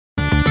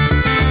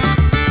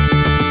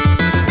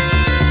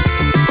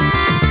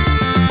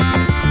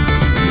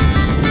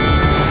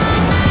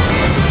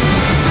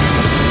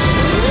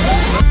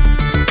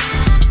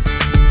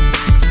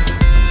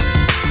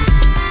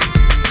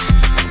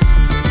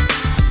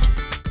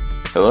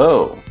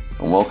Hello,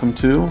 and welcome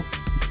to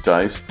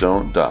Dice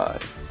Don't Die,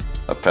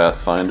 a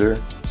Pathfinder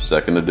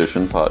 2nd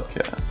Edition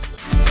podcast.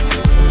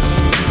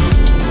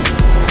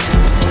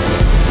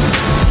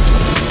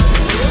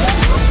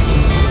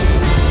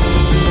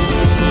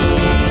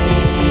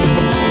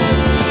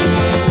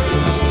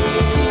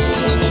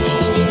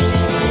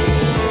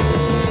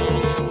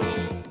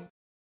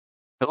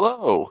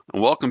 Hello,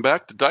 and welcome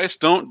back to Dice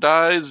Don't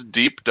Die's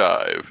Deep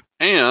Dive,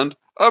 and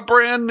a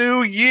brand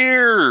new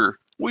year!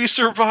 We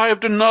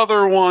survived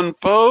another one,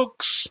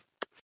 folks!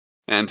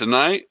 And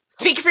tonight...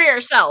 Speak for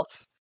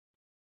yourself.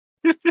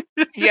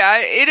 Yeah,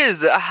 it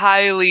is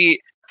highly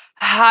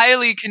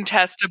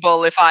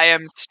contestable if I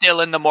am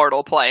still in the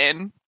mortal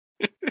plane.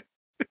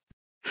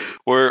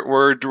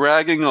 We're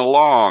dragging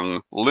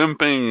along,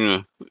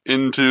 limping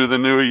into the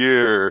new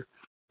year,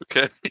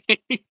 okay?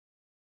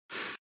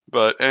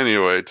 But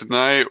anyway,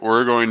 tonight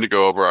we're going to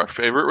go over our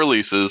favorite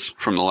releases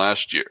from the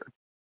last year.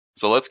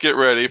 So let's get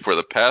ready for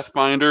the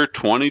Pathfinder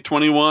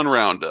 2021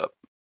 Roundup.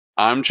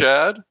 I'm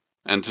Chad,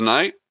 and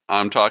tonight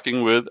I'm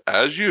talking with,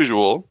 as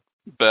usual,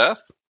 Beth.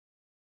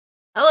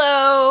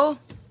 Hello.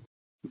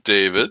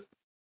 David.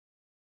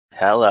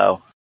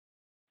 Hello.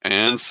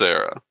 And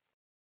Sarah.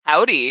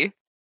 Howdy.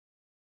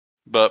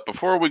 But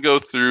before we go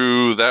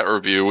through that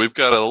review, we've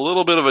got a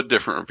little bit of a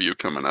different review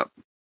coming up.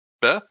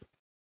 Beth?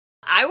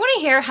 I want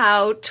to hear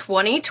how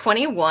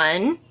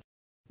 2021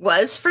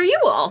 was for you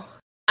all.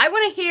 I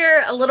want to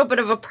hear a little bit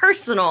of a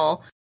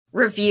personal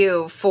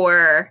review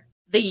for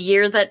the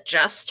year that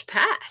just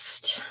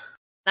passed.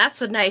 That's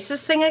the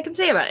nicest thing I can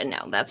say about it.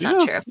 No, that's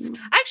not true.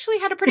 I actually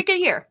had a pretty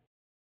good year.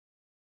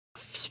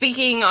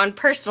 Speaking on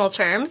personal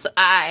terms,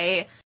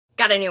 I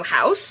got a new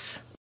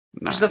house.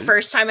 Nice. It's the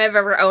first time I've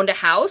ever owned a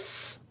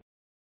house.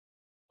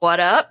 What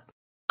up?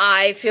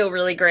 I feel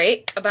really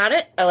great about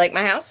it. I like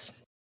my house.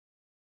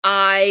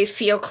 I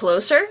feel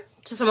closer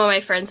to some of my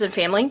friends and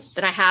family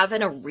than I have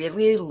in a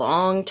really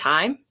long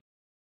time.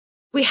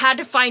 We had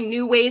to find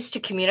new ways to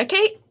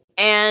communicate,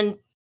 and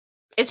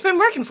it's been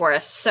working for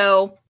us,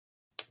 so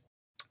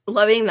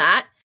loving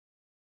that.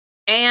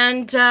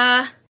 And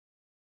I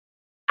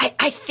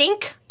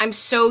think I'm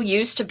so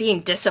used to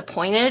being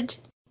disappointed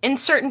in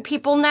certain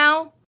people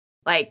now,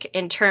 like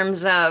in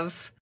terms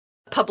of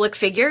public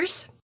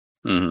figures,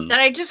 that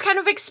I just kind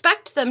of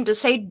expect them to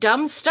say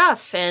dumb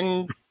stuff,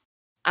 and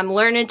I'm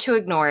learning to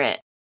ignore it.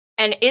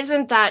 And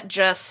isn't that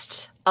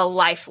just a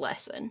life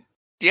lesson?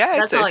 Yeah,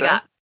 That's all I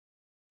got.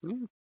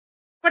 Mm.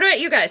 What about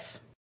you guys?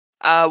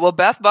 Well,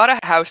 Beth bought a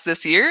house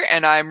this year,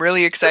 and I'm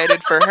really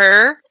excited for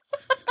her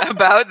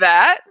about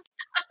that.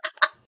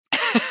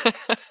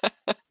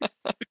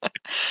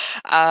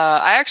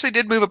 I actually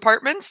did move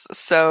apartments,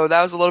 so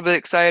that was a little bit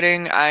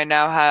exciting. I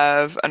now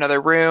have another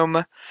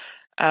room,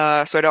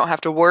 so I don't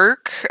have to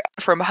work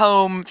from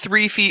home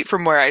 3 feet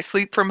from where I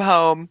sleep from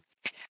home.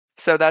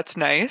 So that's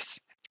nice.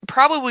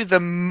 Probably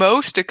the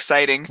most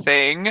exciting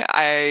thing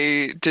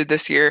I did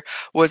this year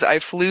was I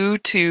flew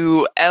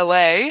to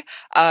LA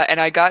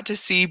and I got to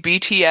see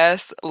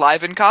BTS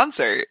live in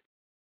concert.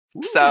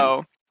 Ooh.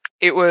 So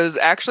it was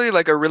actually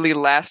like a really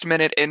last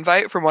minute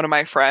invite from one of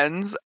my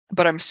friends,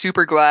 but I'm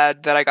super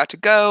glad that I got to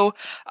go.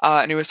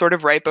 And it was sort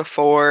of right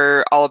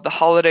before all of the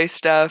holiday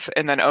stuff,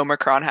 and then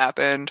Omicron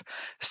happened.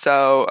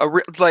 So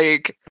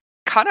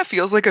kind of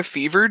feels like a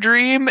fever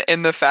dream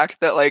in the fact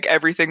that like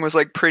everything was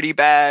like pretty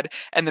bad,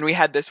 and then we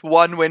had this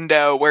one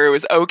window where it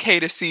was okay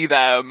to see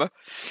them,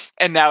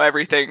 and now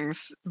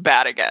everything's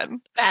bad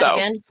again.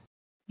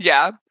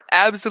 Yeah,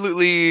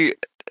 absolutely.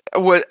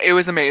 It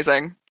was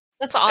amazing.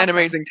 That's awesome. An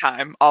amazing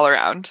time all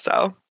around.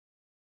 So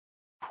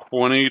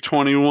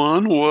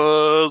 2021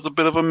 was a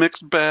bit of a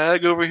mixed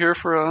bag over here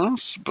for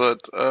us,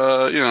 but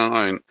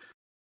my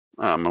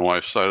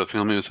wife's side of the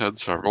family has had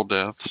several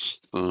deaths,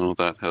 so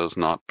that has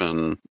not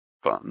been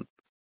fun.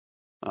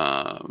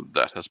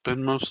 That has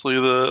been mostly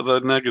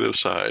the negative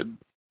side,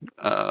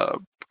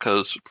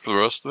 because for the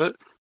rest of it,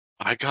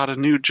 I got a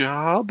new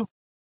job.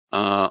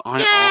 I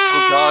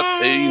also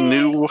got a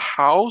new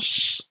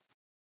house.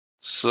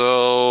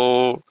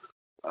 So,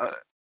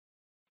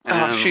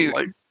 shoot.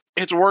 Like,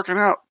 it's working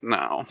out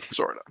now,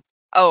 sort of.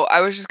 Oh,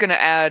 I was just going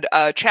to add,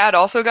 Chad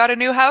also got a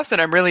new house,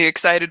 and I'm really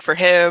excited for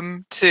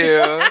him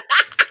to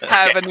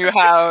have a new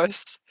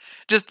house.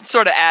 Just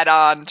sort of add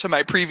on to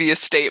my previous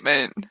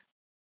statement.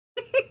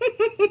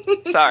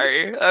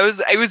 Sorry.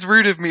 It was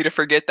rude of me to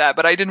forget that,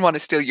 but I didn't want to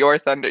steal your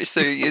thunder,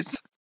 so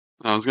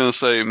I was going to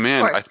say,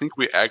 man, I think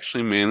we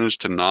actually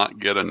managed to not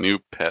get a new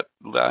pet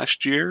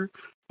last year.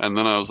 And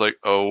then I was like,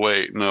 oh,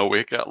 wait, no,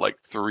 we got like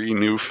 3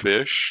 new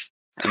fish,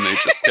 and they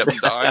just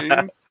kept dying.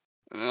 And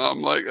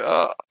I'm like,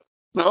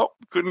 nope,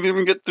 couldn't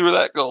even get through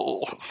that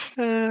goal.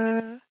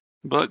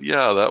 But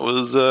yeah, that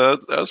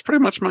was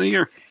pretty much my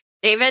year.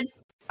 David?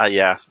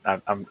 Yeah,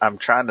 I'm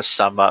trying to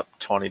sum up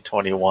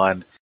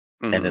 2021,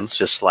 and it's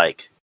just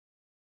like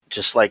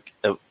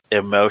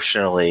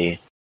emotionally,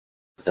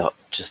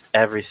 just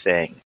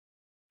everything.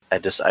 I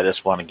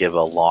just want to give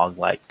a long,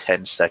 like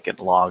 10-second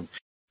long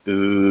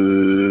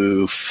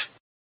oof.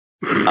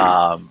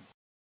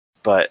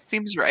 But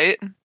seems right.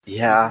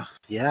 Yeah,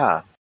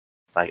 yeah,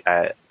 like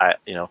I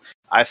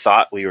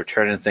thought we were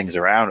turning things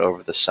around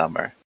over the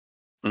summer,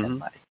 and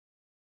Mhm. like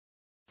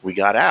we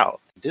got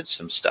out, did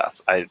some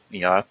stuff. I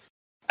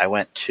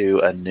went to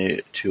a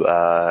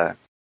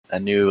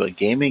new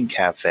gaming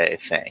cafe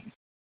thing,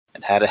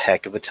 and had a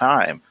heck of a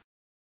time.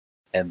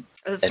 And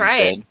That's and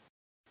right.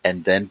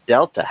 then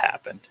Delta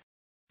happened,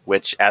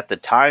 which at the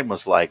time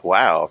was like,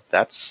 wow,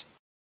 that's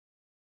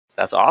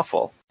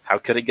awful. How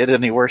could it get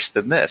any worse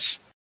than this?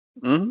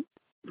 Mhm.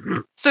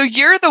 So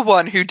you're the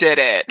one who did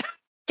it.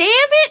 Damn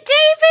it,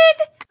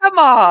 David! Come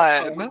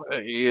on.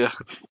 Yeah.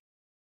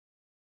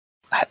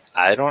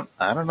 I don't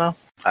know,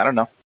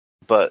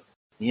 but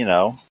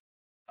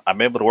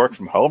I'm able to work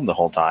from home the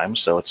whole time,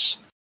 so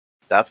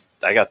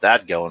I got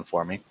that going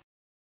for me.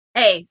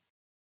 Hey,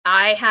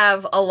 I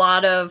have a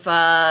lot of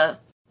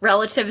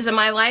relatives in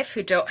my life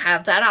who don't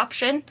have that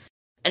option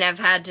and have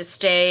had to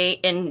stay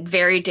in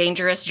very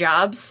dangerous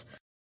jobs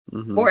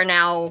Mhm. for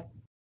now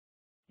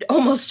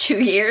almost 2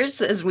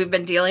 years as we've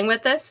been dealing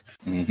with this.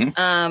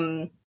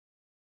 Mm-hmm.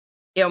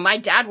 My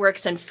dad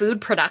works in food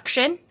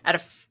production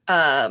at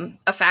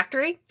a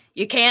factory.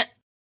 You can't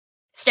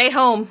stay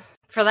home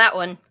for that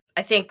one.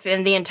 I think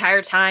in the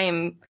entire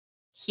time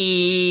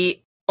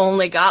he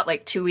only got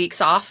like 2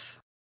 weeks off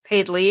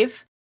paid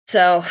leave.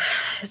 So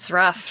it's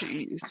rough.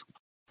 Jeez.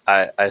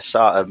 I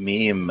saw a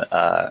meme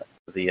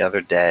the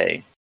other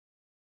day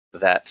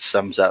that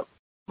sums up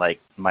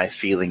like my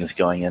feelings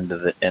going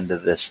into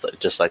this,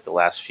 just like the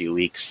last few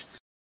weeks,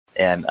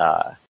 and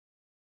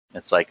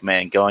it's like,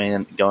 man,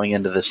 going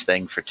into this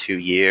thing for 2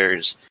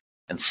 years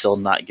and still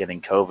not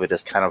getting COVID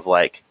is kind of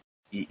like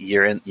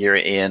you're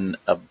in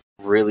a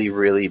really,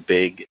 really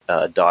big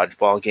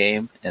dodgeball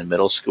game in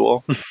middle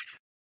school,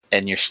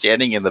 and you're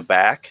standing in the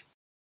back,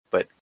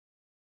 but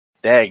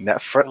dang,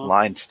 that front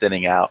line's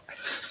thinning out.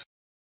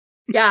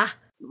 Yeah.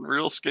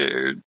 Real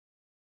scared.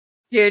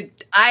 Dude,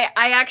 I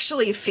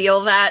actually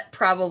feel that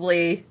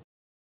probably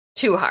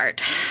too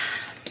hard.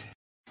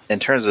 In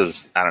terms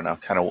of, I don't know,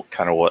 kind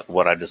of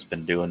what I've just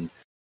been doing,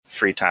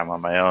 free time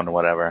on my own or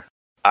whatever.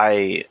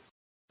 I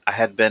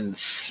had been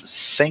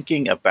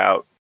thinking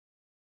about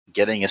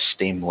getting a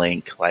Steam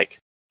Link like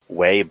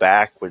way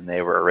back when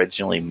they were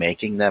originally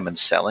making them and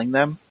selling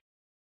them,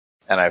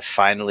 and I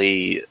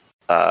finally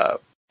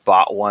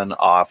bought one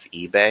off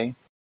eBay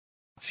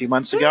a few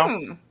months ago,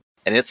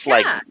 and it's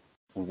like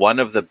one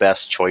of the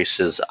best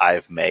choices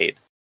I've made,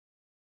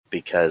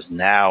 because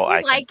now I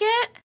like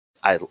it.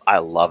 I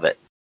love it.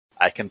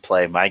 I can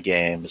play my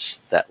games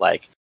that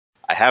like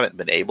I haven't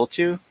been able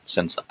to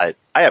since I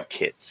have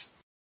kids.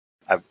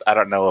 I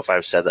don't know if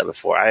I've said that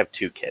before. I have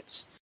 2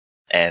 kids,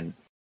 and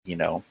you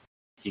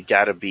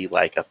got to be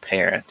like a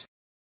parent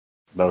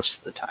most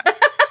of the time.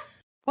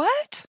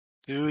 What?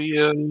 Do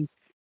you?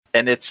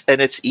 And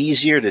it's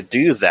easier to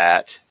do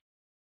that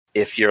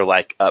if you're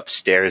like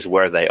upstairs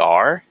where they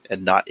are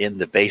and not in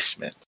the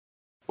basement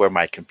where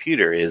my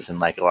computer is, and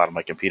like a lot of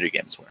my computer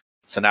games were.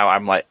 So now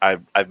I'm like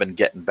I've been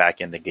getting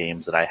back into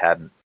games that I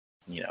hadn't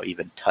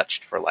even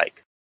touched for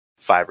like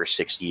 5 or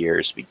 6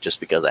 years just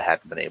because I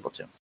hadn't been able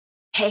to.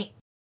 Hey,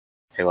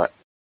 what?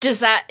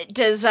 Does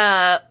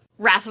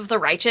Wrath of the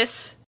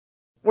Righteous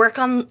work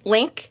on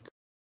Link?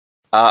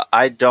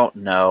 I don't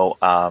know.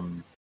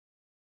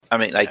 I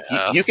mean, like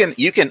Yeah.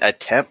 you can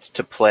attempt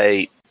to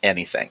play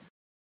anything.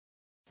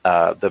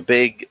 The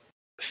big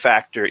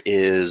factor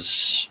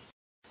is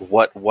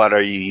what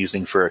are you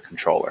using for a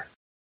controller?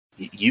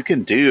 You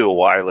can do a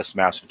wireless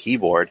mouse and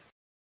keyboard,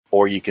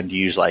 or you can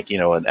use like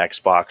an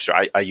Xbox,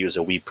 or I use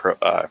a Wii Pro,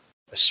 a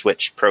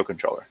Switch Pro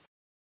controller.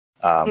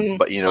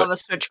 But I love a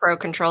Switch Pro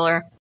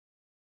controller.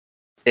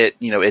 It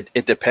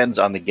depends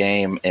on the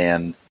game,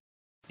 and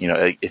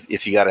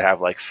if you got to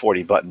have like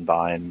 40 button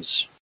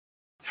binds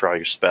for all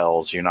your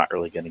spells, you're not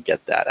really going to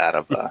get that out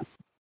of a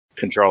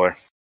controller.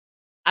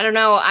 I don't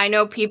know. I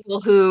know people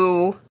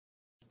who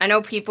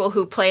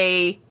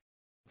play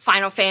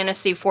Final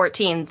Fantasy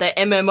 14, the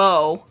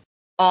MMO,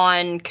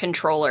 on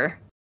controller.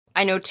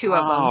 I know 2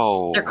 of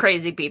them. They're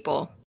crazy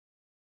people.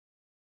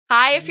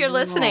 Hi, if you're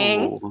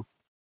listening. No.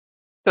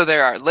 So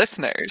there are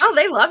listeners. Oh,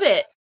 they love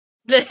it.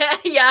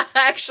 Yeah,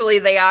 actually,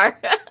 they are.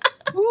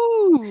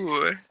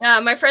 Ooh.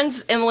 My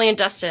friends Emily and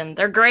Dustin,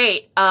 they're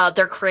great.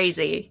 They're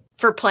crazy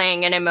for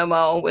playing an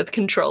MMO with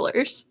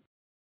controllers.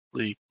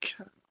 Leak.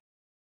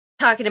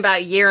 Talking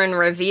about year in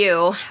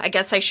review, I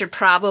guess I should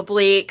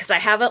probably, because I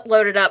haven't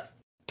loaded up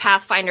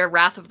Pathfinder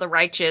Wrath of the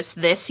Righteous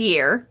this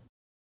year.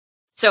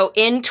 So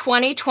in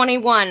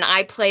 2021,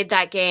 I played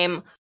that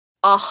game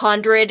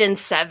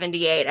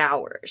 178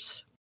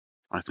 hours.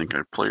 I think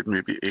I played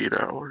maybe 8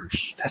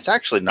 hours. That's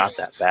actually not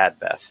that bad,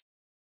 Beth.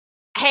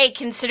 Hey,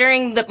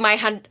 considering that my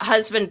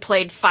husband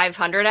played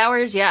 500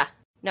 hours, yeah.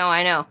 No,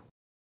 I know.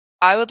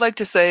 I would like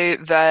to say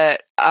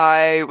that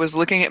I was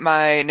looking at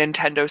my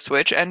Nintendo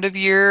Switch end of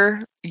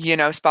year,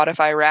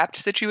 Spotify Wrapped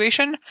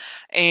situation,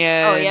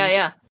 and Oh,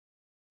 yeah.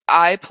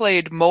 I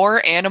played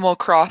more Animal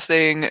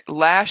Crossing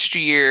last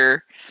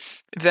year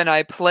than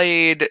I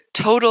played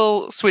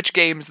total Switch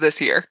games this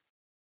year.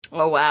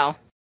 Oh, wow.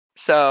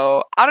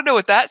 So I don't know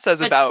what that says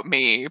But- about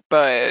me,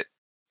 but it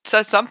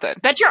says something.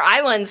 Bet your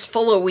island's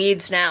full of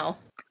weeds now.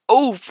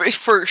 Oh,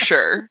 for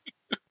sure.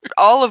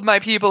 All of my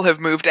people have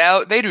moved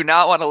out. They do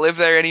not want to live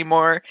there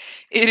anymore.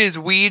 It is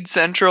weed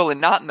central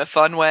and not in the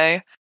fun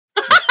way.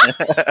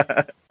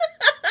 Where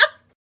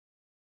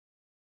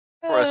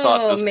I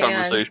thought Oh, this man.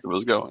 conversation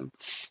was going.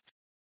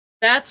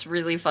 That's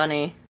really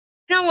funny.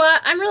 You know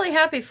what? I'm really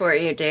happy for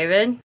you,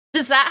 David.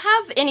 Does that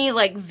have any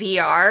like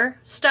VR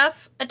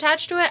stuff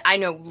attached to it? I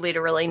know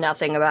literally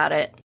nothing about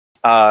it.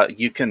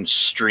 You can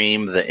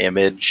stream the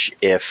image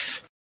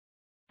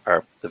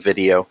or the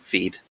video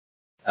feed,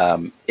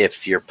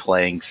 if you're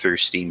playing through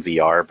Steam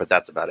VR, but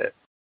that's about it.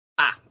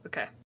 Ah,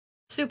 okay.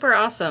 Super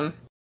awesome.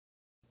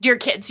 Do your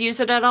kids use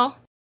it at all?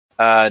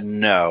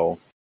 No,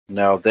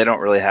 they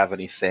don't really have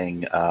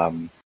anything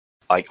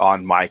like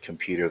on my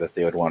computer that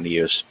they would want to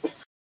use.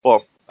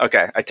 Well,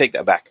 okay, I take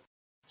that back.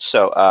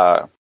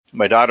 So,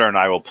 my daughter and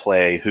I will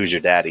play Who's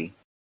Your Daddy.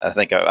 I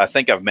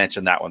think I've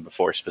mentioned that one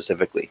before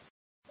specifically.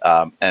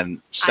 And I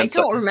since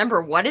don't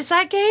remember. What is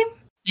that game?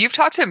 You've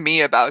talked to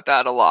me about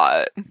that a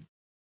lot.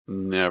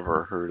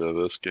 Never heard of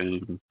this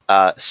game.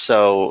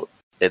 so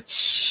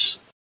it's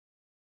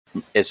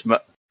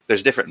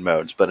there's different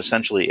modes, but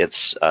essentially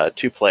it's a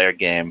 2-player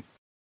game.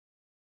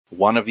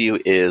 One of you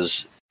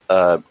is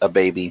a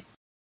baby.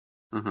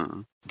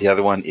 Uh-huh. The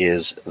other one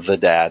is the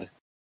dad.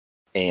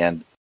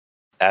 And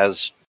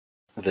as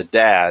the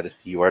dad,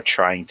 you are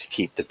trying to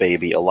keep the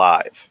baby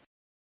alive.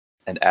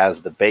 And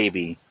as the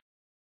baby,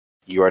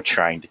 you are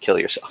trying to kill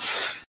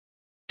yourself.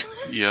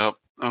 Yep.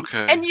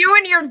 Okay. And you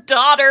and your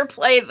daughter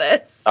play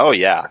this. Oh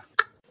yeah.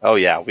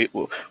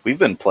 We've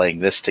been playing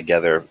this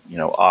together,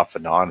 off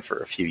and on for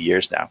a few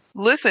years now.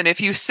 Listen,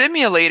 if you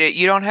simulate it,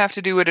 you don't have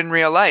to do it in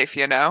real life,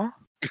 you know?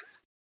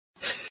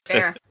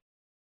 Fair.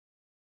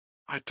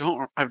 I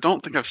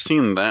don't think I've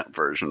seen that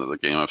version of the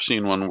game. I've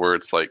seen one where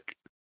it's like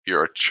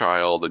you're a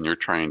child and you're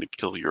trying to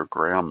kill your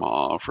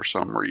grandma for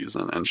some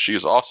reason, and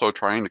she's also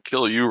trying to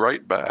kill you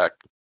right back.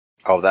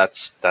 Oh,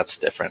 that's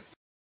different.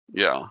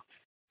 Yeah.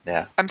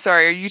 Yeah. I'm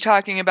sorry, are you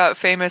talking about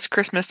famous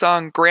Christmas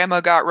song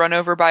Grandma Got Run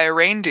Over by a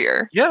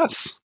Reindeer?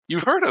 Yes.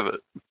 You've heard of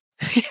it.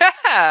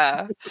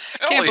 Yeah!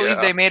 Can't believe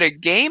yeah. they made a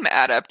game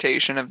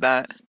adaptation of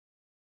that.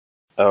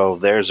 Oh,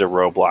 there's a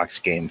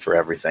Roblox game for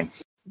everything.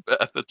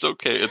 Beth, it's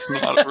okay. It's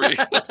not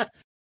real.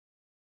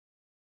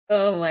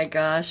 Oh my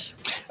gosh.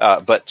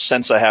 But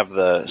since I have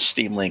the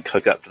Steam Link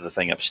hook up to the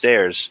thing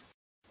upstairs,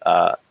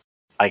 I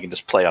can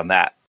just play on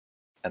that.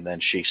 And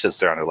then she sits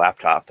there on her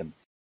laptop and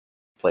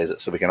plays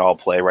it. So we can all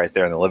play right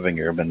there in the living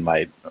room. And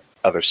my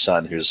other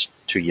son, who's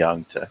too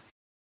young to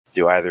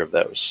do either of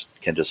those,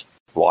 can just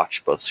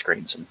watch both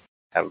screens and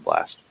have a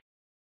blast.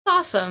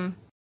 Awesome.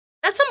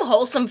 That's some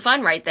wholesome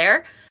fun right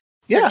there.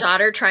 Yeah. Your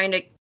daughter trying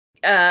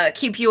to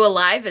keep you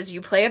alive as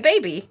you play a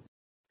baby.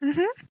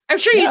 Mhm. I'm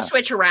sure Yeah. you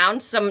switch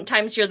around.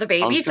 Sometimes you're the I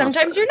baby, was gonna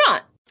sometimes say. you're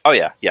not. Oh,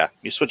 yeah. Yeah.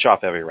 You switch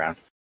off every round.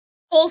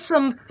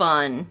 Wholesome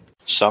fun.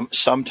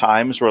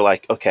 Sometimes we're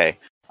like, okay,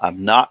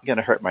 I'm not going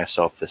to hurt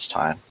myself this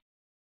time.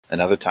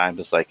 And other times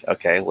it's like,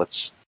 okay,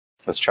 let's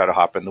try to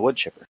hop in the wood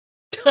chipper.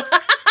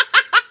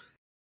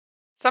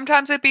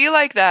 Sometimes it be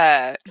like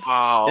that.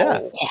 Wow.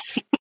 Yeah.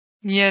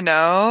 You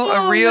know,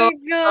 Oh a real.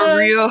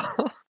 my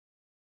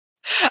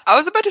I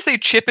was about to say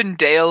Chip and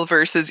Dale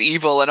versus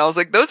Evil, and I was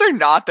like, those are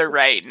not the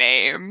right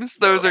names.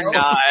 Those are No.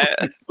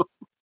 not.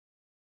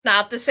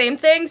 Not the same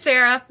thing,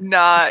 Sarah.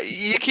 Not.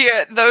 You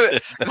can't. Though.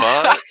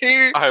 But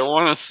I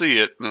want to see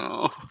it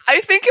now.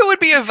 I think it would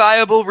be a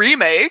viable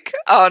remake,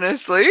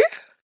 honestly.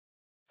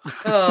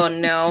 Oh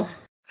no.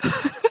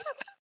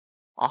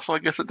 Also, I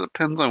guess it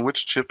depends on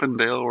which Chip and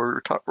Dale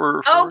we're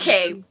referring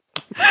Okay. to.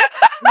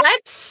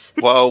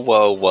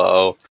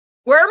 Whoa.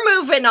 We're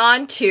moving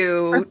on A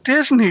to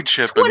Disney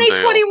Chip and Dale.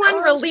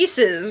 2021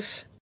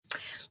 releases.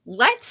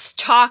 Let's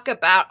talk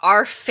about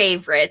our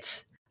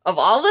favorites of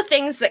all the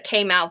things that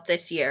came out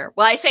this year.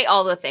 Well, I say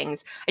all the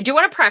things. I do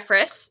want to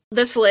preface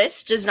this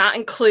list does not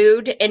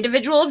include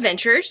individual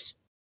adventures,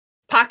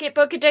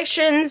 pocketbook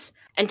editions,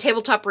 and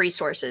tabletop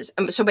resources.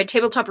 So by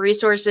tabletop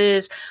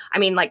resources, I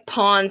mean like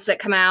pawns that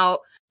come out,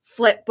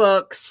 flip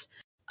books,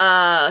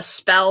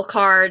 spell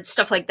cards,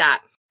 stuff like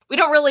that. We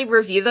don't really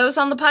review those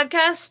on the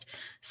podcast,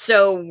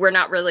 so we're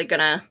not really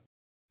gonna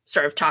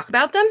sort of talk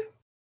about them.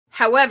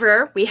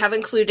 However, we have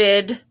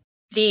included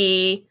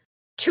the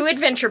 2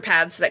 adventure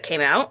paths that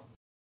came out.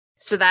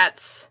 So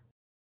that's,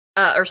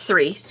 or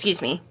 3,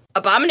 excuse me.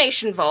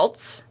 Abomination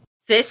Vaults,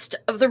 Fist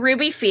of the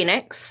Ruby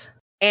Phoenix,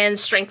 and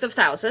Strength of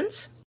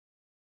Thousands.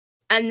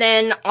 And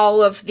then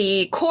all of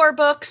the core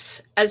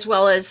books, as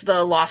well as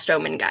the Lost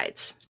Omen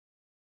guides.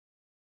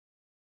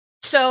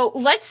 So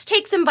let's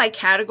take them by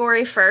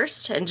category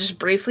first and just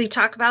briefly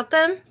talk about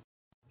them.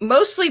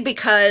 Mostly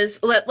because,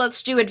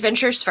 let's do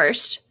adventures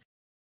first,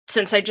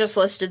 since I just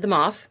listed them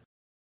off.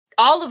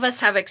 All of us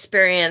have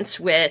experience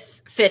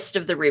with Fist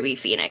of the Ruby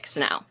Phoenix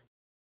now.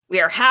 We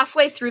are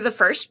halfway through the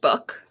first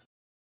book.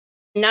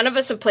 None of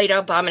us have played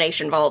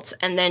Abomination Vaults,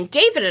 and then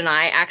David and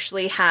I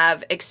actually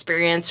have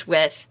experience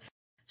with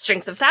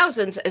Strength of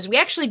Thousands is we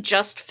actually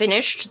just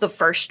finished the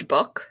first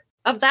book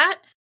of that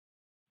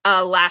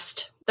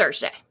last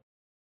Thursday.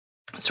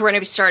 So we're going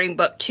to be starting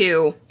book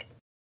 2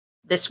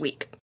 this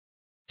week.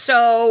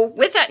 So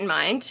with that in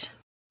mind,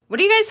 what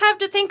do you guys have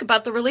to think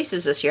about the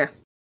releases this year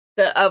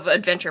of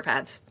Adventure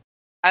Paths?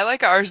 I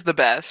like ours the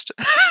best.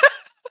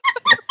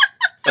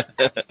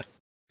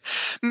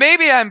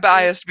 Maybe I'm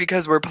biased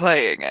because we're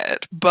playing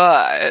it,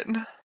 but...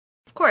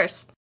 Of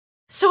course.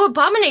 So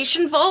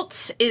Abomination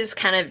Vaults is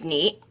kind of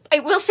neat. I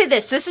will say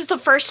this is the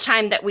first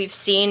time that we've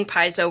seen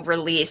Paizo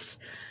release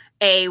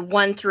a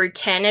 1 through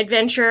 10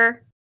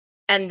 adventure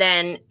and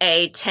then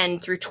a 10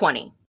 through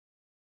 20.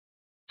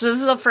 So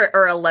this is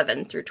or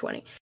 11 through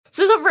 20.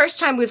 So this is the first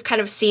time we've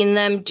kind of seen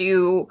them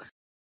do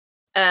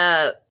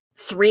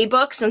 3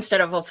 books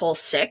instead of a full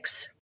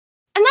 6.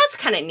 And that's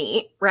kind of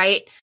neat,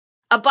 right?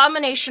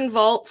 Abomination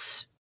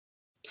Vaults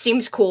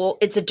seems cool.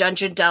 It's a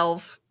dungeon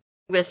delve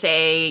with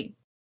a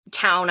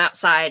town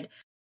outside.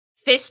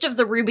 Fist of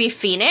the Ruby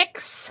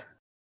Phoenix.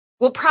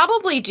 We'll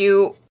probably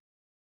do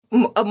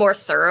a more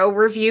thorough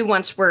review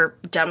once we're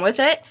done with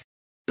it.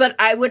 But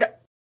I would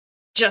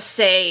just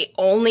say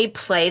only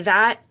play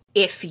that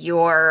if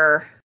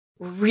you're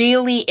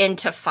really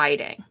into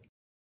fighting.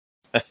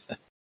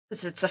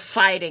 Because it's a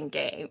fighting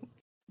game.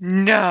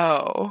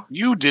 No.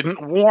 You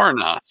didn't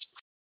warn us.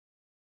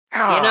 You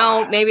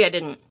know, maybe I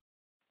didn't.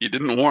 You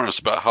didn't warn us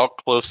about how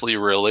closely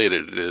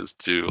related it is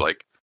to,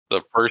 like,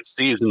 the first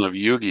season of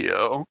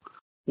Yu-Gi-Oh!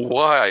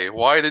 Why?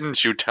 Why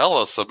didn't you tell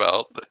us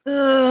about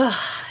this?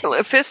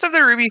 Fist of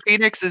the Ruby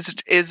Phoenix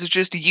is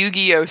just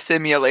Yu-Gi-Oh!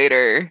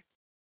 Simulator.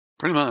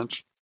 Pretty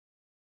much.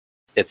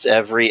 It's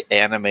every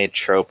anime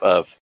trope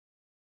of,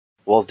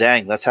 well,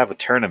 dang, let's have a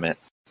tournament.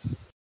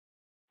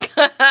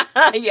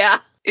 Yeah.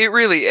 It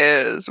really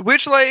is.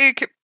 Which,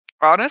 like,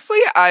 honestly,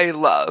 I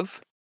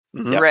love.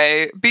 Mhm.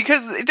 Right?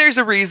 Because there's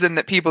a reason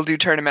that people do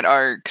tournament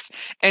arcs,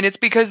 and it's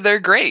because they're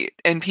great,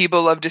 and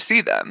people love to see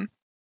them.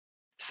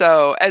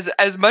 So,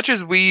 as much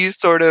as we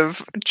sort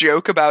of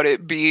joke about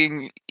it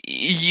being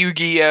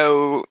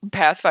Yu-Gi-Oh!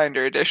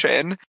 Pathfinder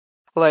Edition,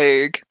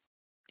 like,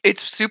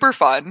 it's super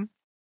fun.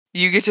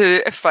 You get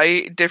to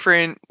fight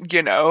different,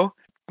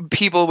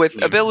 people with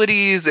Yeah.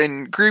 abilities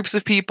and groups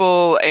of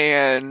people,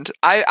 and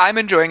I'm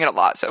enjoying it a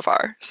lot so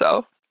far.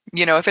 So,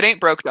 if it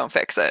ain't broke, don't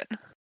fix it.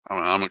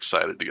 I'm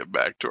excited to get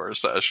back to our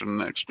session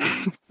next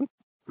week.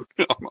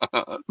 Come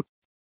on.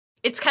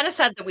 It's kind of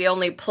sad that we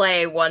only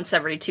play once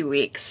every 2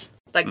 weeks.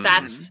 Like,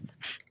 that's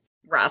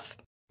rough.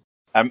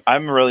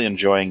 I'm really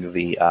enjoying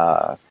the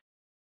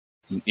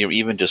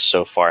even just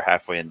so far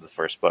halfway into the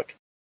first book,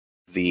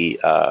 the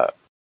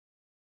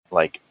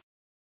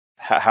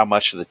how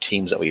much of the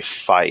teams that we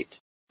fight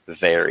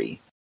vary,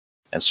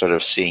 and sort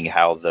of seeing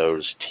how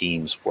those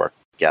teams work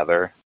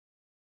together.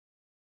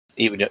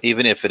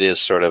 Even if it is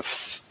sort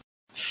of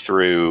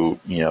through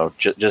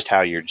just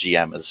how your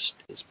GM is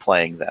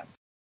playing them,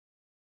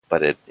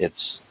 but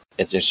it's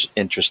just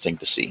interesting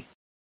to see.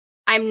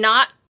 I'm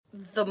not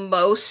the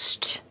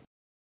most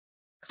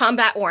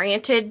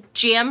combat-oriented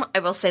GM, I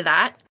will say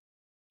that.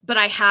 But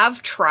I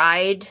have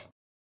tried,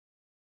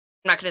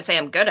 I'm not going to say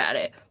I'm good at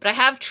it, but I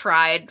have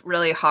tried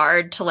really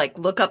hard to, like,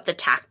 look up the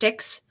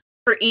tactics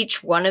for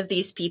each one of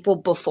these people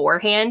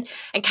beforehand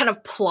and kind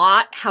of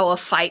plot how a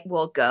fight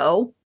will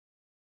go.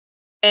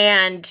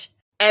 And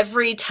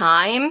every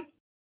time,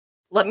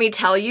 let me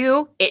tell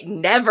you, it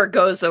never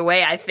goes the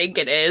way I think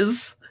it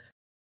is.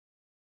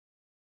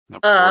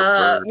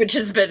 Which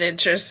has been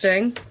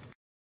interesting.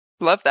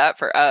 Love that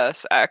for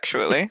us,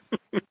 actually.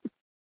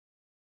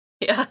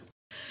 Yeah.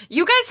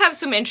 You guys have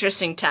some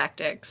interesting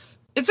tactics.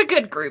 It's a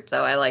good group,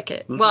 though. I like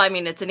it. Mhm. Well, I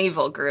mean, it's an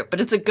evil group, but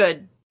it's a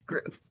good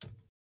group.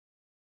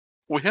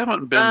 We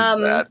haven't been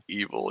that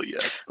evil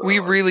yet. Though. We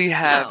really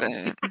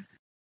haven't.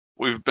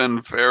 We've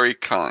been very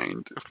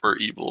kind for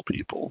evil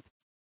people.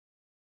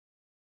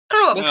 I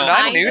don't know if Well,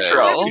 kind is the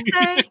neutral. word to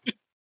say.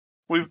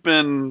 We've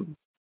been...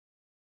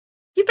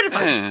 You've been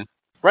fine.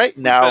 Right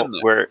now,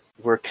 been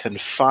we're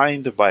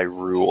confined by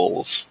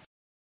rules,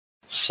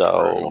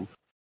 so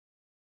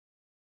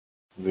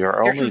we are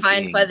You're only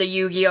confined being, by the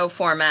Yu-Gi-Oh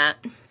format.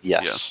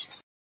 yes.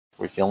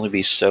 We can only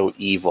be so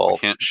evil,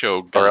 Can't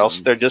show guns or else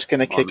they're just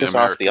going to on kick us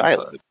off the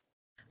American island.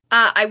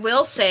 side. I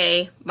will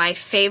say my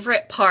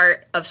favorite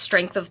part of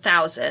Strength of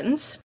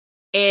Thousands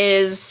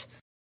is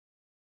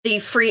the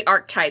free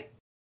archetype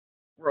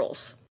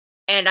rules.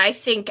 And I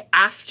think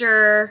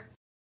after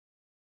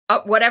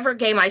whatever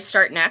game I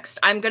start next,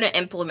 I'm going to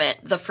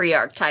implement the free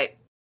archetype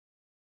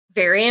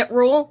variant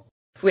rule,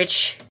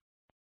 which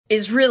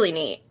is really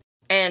neat.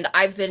 And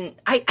I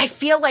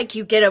feel like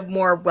you get a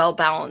more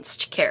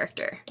well-balanced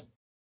character.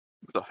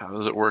 So how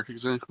does it work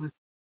exactly?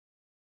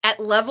 At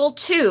level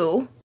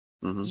 2,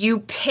 Mhm. you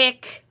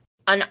pick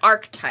an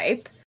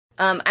archetype.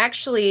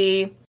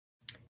 Actually,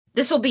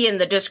 this will be in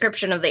the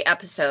description of the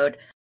episode,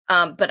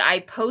 but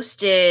I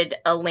posted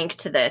a link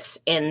to this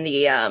in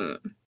the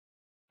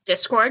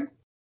Discord.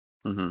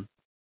 Mm-hmm.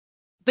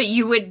 But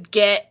you would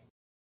get,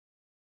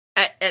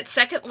 at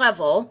second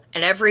level,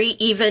 and every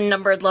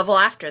even-numbered level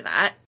after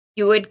that,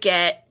 you would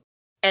get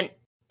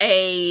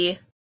a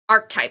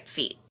archetype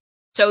feat.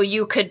 So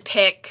you could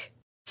pick,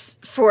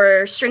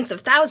 for Strength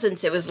of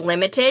Thousands, it was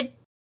limited.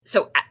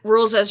 So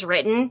rules as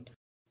written,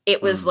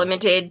 it was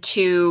limited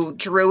to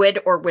druid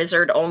or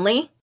wizard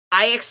only.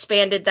 I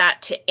expanded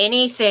that to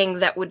anything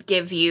that would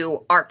give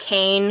you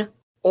arcane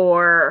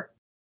or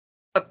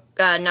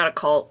not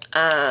occult,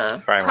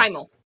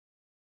 primal.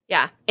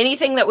 Yeah,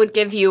 anything that would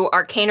give you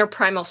arcane or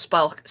primal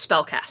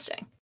spell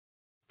casting.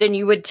 Then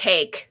you would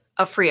take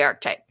a free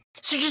archetype.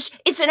 So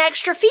it's an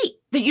extra feat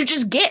that you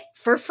just get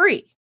for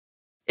free.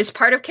 It's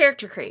part of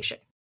character creation.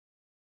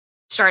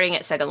 Starting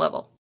at 2nd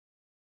level.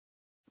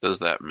 Does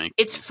that make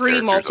it's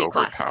free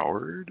multi-class?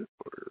 Overpowered?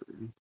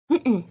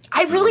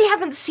 I really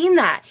haven't seen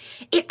that.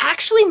 It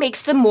actually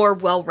makes them more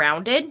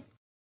well-rounded.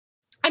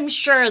 I'm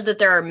sure that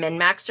there are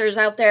min-maxers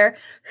out there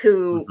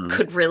who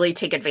could really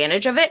take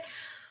advantage of it.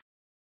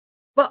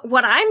 But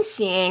what I'm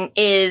seeing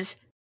is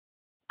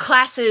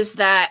classes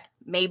that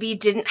maybe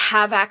didn't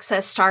have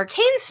access to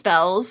arcane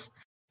spells,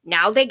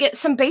 now they get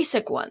some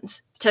basic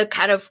ones to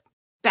kind of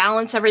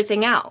balance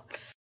everything out.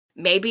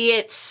 Maybe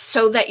it's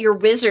so that your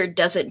wizard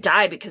doesn't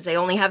die because they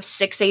only have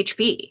 6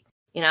 HP,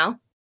 you know?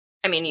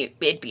 I mean,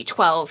 it'd be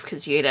 12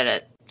 because you hit it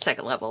at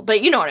 2nd level,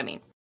 but you know what I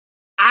mean.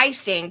 I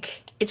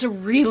think it's a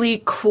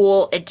really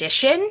cool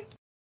addition,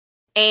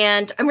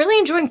 and I'm really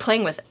enjoying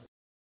playing with it.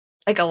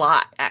 Like, a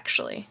lot,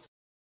 actually.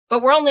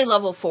 But we're only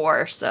level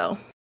 4, so...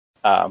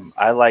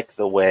 I like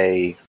the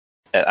way...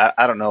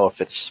 I don't know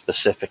if it's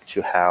specific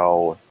to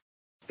how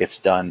it's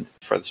done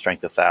for the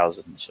Strength of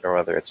Thousands, or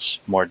whether it's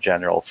more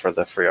general for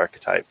the free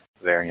archetype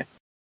variant.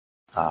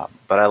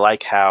 But I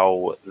like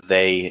how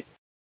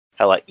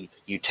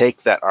you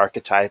take that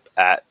archetype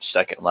at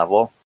 2nd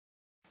level,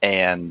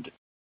 and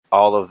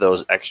all of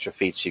those extra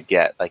feats you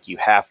get, like, you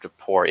have to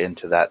pour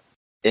into that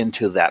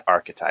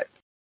archetype.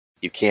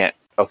 You can't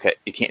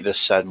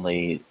just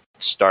suddenly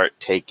start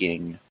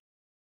taking,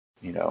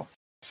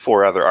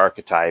 4 other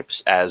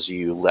archetypes as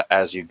you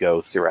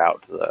go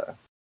throughout the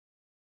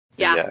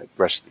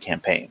rest of the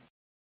campaign.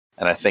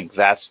 And I think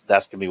that's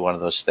going to be one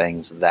of those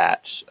things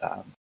that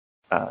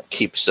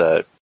keeps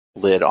a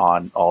lid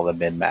on all the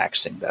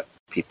min-maxing that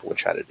people would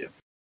try to do.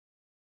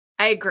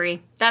 I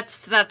agree.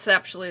 That's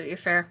absolutely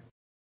fair.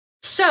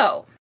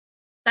 So,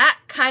 that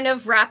kind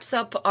of wraps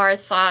up our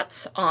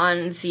thoughts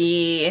on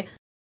the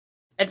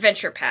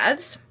adventure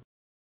paths.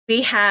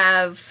 We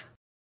have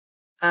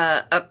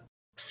a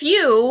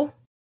few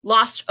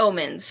Lost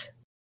Omens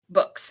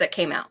books that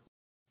came out.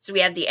 So we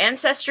had the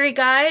Ancestry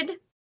Guide,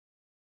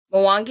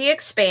 Mwangi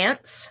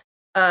Expanse,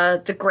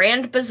 the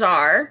Grand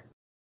Bazaar,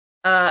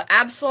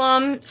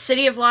 Absalom,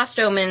 City of Lost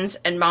Omens,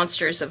 and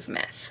Monsters of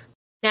Myth.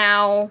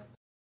 Now,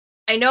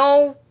 I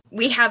know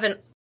we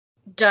haven't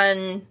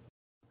done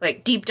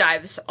deep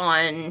dives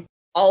on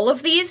all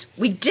of these.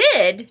 We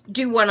did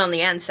do one on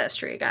the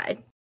Ancestry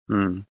Guide.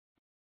 But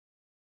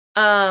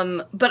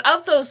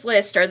of those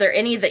lists, are there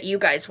any that you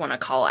guys want to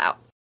call out?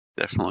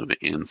 Definitely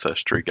the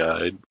Ancestry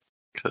Guide,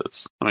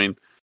 because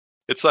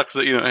it sucks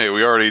that hey,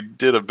 we already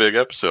did a big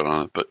episode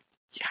on it, but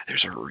yeah,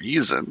 there's a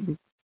reason.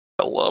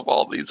 I love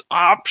all these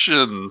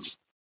options.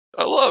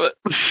 I love it.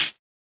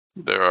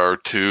 There are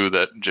 2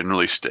 that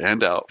generally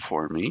stand out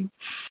for me.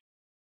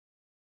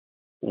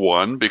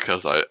 One,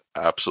 because I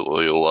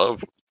absolutely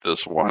love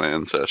this one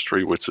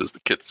ancestry, which is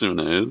the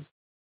Kitsunes.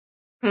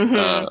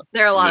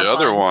 They're a lot of fun. The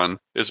other one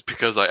is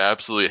because I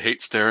absolutely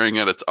hate staring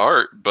at its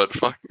art, but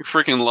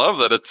freaking love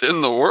that it's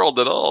in the world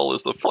at all,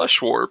 is the Flesh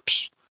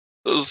Warps.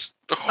 Those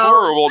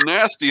horrible,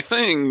 nasty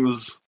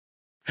things.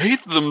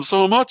 Hate them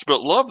so much,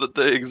 but love that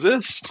they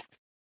exist.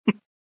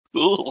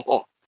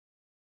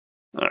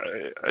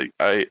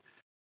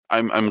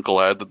 I'm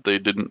glad that they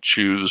didn't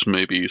choose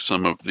maybe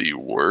some of the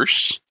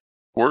worse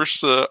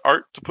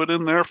art to put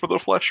in there for the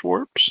Flesh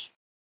Warps.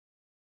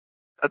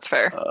 That's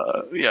fair.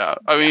 Yeah,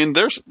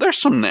 there's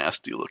some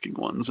nasty looking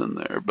ones in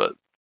there, but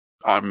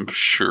I'm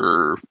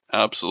sure,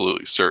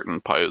 absolutely certain,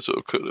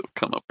 Paizo could have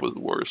come up with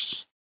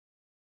worse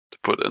to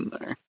put in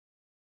there.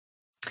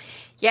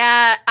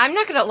 Yeah, I'm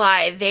not gonna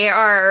lie, they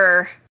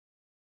are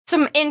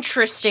some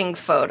interesting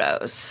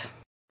photos.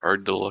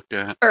 Hard to look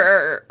at.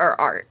 Or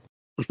art.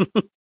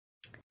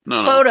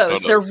 No,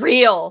 photos, they're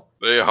real.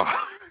 They are.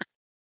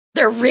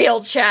 They're real,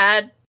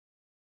 Chad.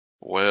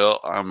 Well,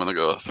 I'm gonna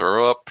go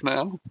throw up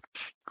now.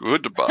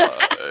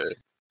 Goodbye.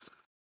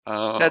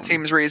 That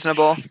seems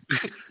reasonable.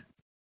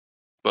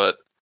 But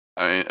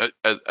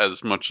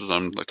as much as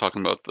I'm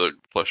talking about the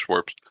Flesh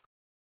Warps,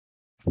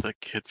 the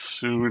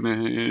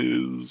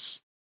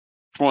Kitsunes.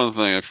 For one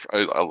thing,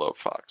 I love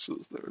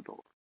foxes; they're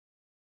adorable.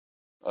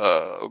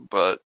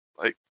 But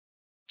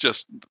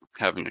just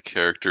having a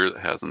character that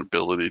has an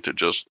ability to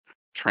just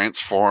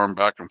transform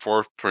back and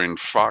forth between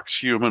fox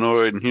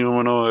humanoid,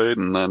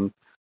 and then,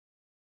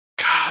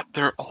 God,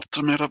 their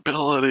ultimate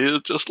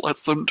ability just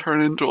lets them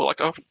turn into a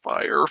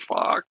fire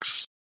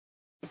fox.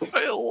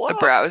 I love the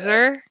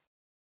browser? That.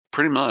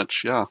 Pretty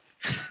much, yeah.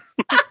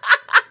 That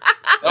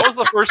was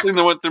the first thing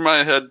that went through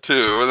my head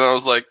too, and I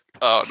was like,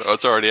 "Oh no,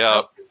 it's already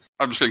out.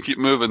 I'm just gonna keep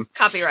moving."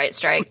 Copyright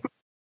strike.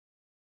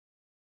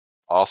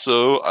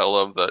 Also, I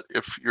love that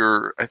if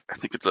you're, I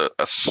think it's a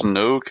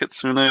snow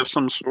kitsune of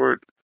some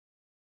sort,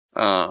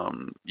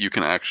 you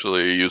can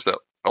actually use that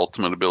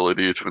ultimate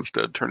ability to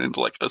instead turn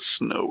into like a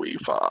snowy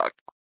fox.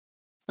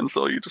 And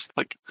so you just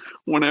like,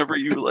 whenever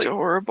you like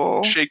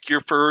Adorable. shake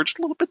your fur, just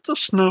little bits of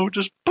snow,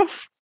 just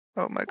poof.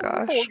 Oh my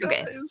gosh. Oh,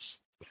 Okay. guys.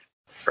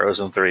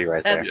 Frozen 3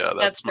 right there. That's- Yeah,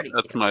 that's pretty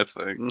that's cute. my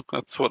thing.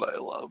 That's what I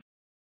love.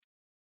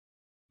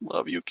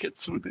 Love you,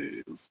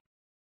 kitsunes.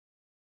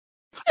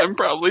 I'm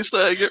probably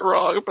saying it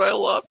wrong, but I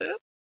love it.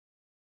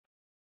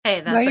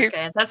 Hey, No, that's you're-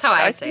 okay. That's how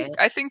I say it.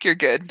 I think you're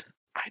good,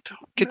 I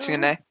don't know.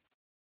 Kitsune.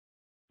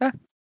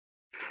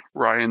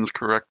 Ryan's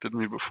corrected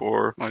me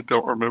before. I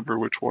don't remember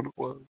which one it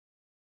was.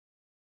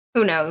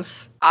 Who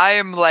knows? I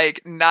am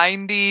like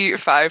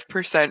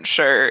 95%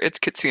 sure it's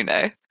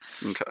Kitsune.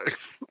 Okay,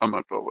 I'm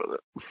gonna go with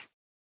it.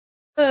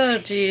 Oh,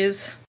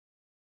 jeez.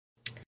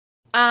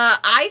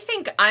 I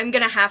think I'm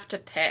gonna have to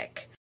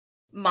pick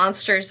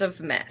Monsters of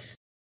Myth.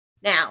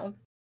 Now,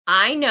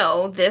 I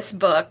know this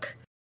book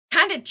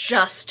kind of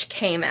just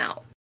came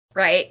out,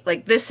 right?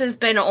 Like, this has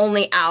been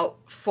only out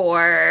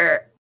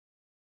for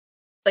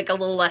like a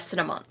little less than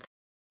a month.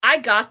 I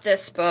got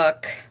this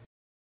book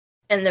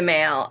in the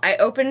mail. I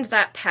opened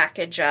that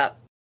package up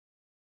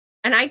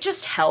and I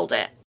just held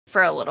it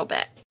for a little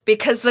bit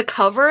because the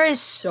cover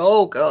is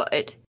so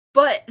good.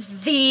 But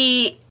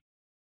the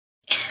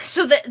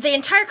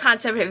entire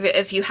concept of,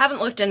 if you haven't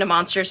looked into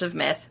Monsters of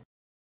Myth,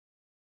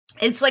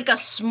 it's like a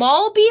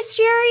small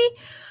bestiary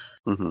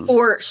Mhm.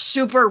 for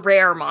super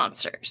rare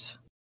monsters.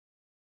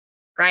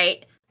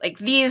 Right? Like,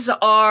 these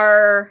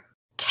are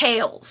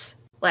tales.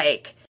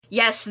 Like,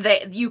 yes,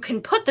 you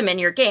can put them in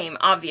your game,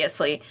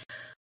 obviously,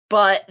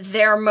 but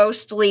they're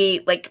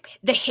mostly like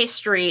the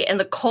history and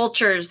the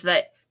cultures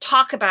that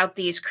talk about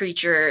these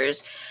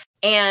creatures,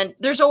 and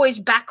there's always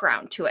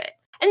background to it.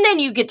 And then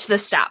you get to the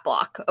stat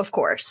block, of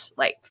course.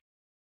 Like,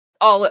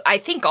 I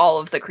think all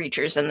of the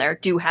creatures in there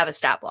do have a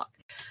stat block.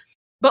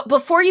 But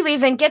before you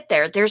even get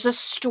there, there's a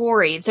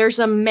story, there's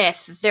a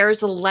myth,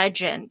 there's a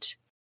legend,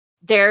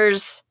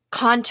 there's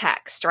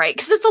context, right?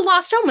 Because it's a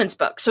Lost Omens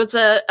book, so it's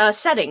a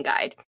setting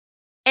guide.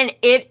 And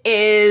it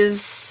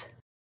is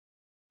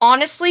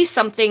honestly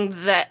something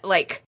that,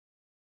 like,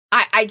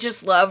 I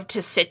just love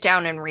to sit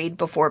down and read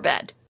before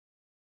bed.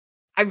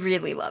 I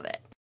really love it.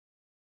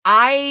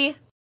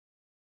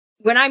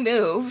 When I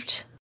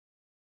moved,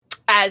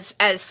 as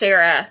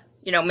Sarah,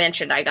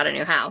 mentioned, I got a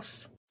new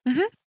house.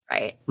 Mhm.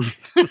 Right?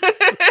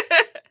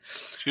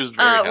 She was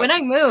very When I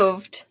happy.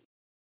 moved,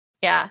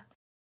 yeah,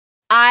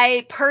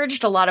 I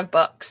purged a lot of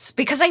books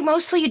because I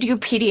mostly do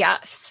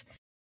PDFs.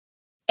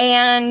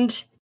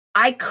 And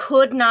I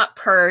could not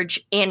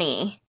purge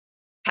any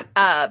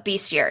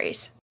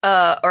bestiaries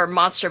or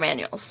monster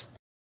manuals.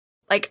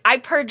 Like, I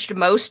purged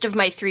most of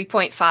my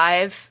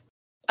 3.5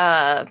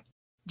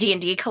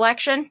 D&D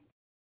collection.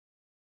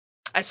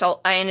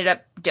 I ended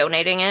up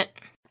donating it.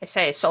 I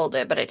say I sold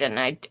it, but I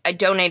didn't. I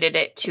donated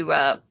it to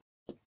a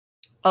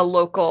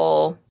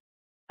local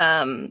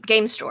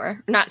game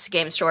store. Not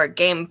game store,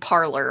 game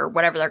parlor, or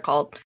whatever they're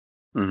called.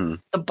 Mm-hmm.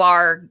 The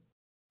bar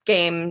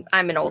game.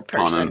 I'm an old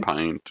Pawn person. and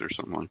Pint or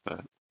something like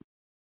that.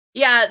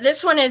 Yeah,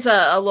 this one is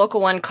a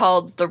local one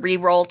called the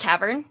Reroll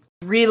Tavern.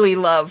 Really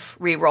love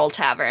Reroll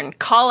Tavern.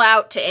 Call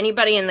out to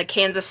anybody in the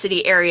Kansas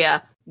City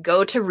area.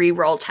 Go to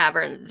Reroll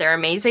Tavern. They're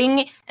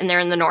amazing, and they're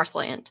in the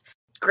Northland.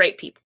 Great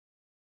people.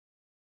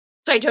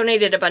 So I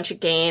donated a bunch of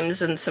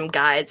games and some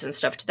guides and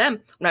stuff to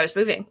them when I was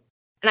moving.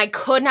 And I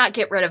could not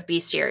get rid of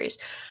bestiaries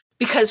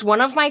because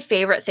one of my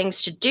favorite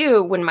things to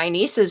do when my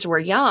nieces were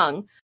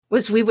young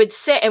was we would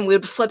sit and we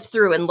would flip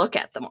through and look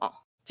at them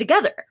all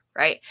together,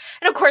 right?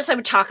 And of course I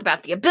would talk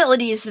about the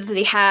abilities that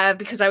they have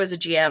because I was a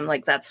GM,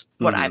 like that's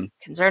what I'm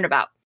concerned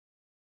about.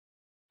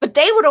 But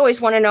they would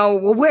always want to know,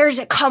 well, where does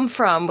it come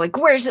from? Like,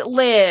 where does it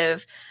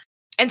live?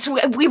 And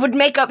so we would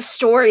make up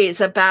stories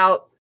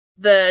about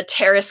the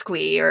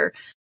Terrasqui or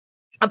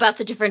about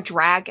the different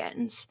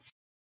dragons.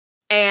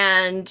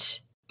 And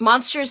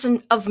Monsters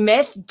of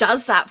Myth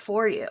does that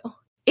for you.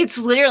 It's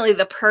literally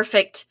the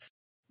perfect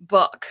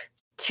book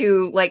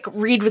to, like,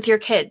 read with your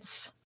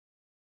kids.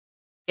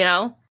 You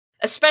know?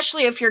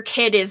 Especially if your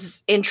kid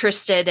is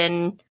interested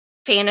in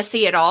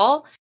fantasy at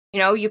all. You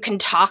know, you can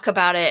talk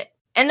about it.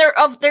 And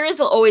there is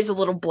always a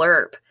little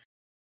blurb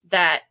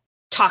that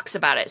talks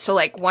about it. So,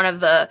 like, one of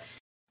the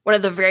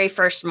very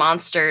first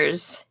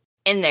monsters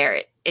in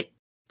there,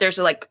 there's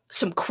like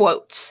some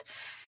quotes.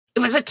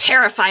 It was a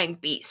terrifying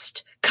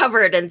beast,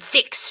 covered in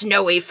thick,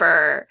 snowy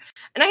fur.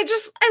 And I love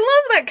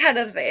that kind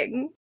of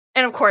thing.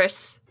 And of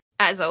course,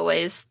 as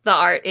always, the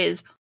art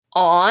is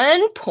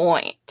on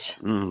point.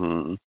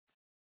 Mm-hmm.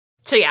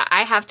 So yeah,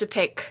 I have to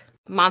pick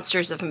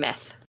Monsters of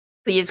Myth.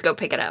 Please go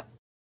pick it up.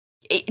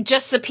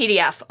 Just the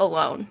PDF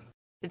alone.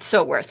 It's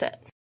so worth it.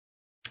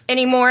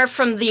 Any more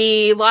from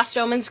the Lost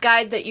Omens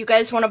guide that you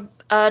guys want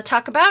to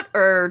talk about,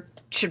 or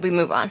should we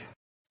move on?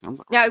 Sounds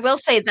like Now, I will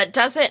say that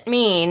doesn't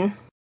mean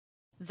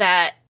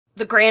that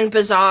the Grand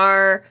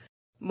Bazaar,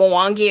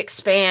 Mwangi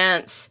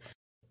Expanse,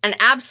 and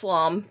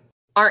Absalom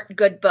aren't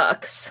good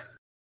books.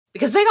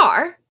 Because they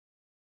are.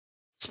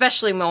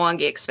 especially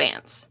Mwangi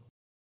Expanse.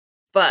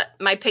 But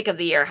my pick of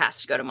the year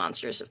has to go to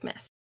Monsters of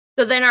Myth.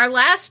 So then our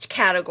last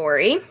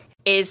category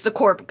is the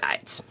Corp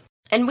Guides.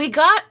 And we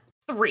got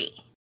 3.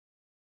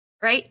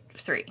 Right?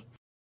 3.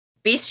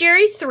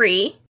 Bestiary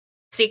 3,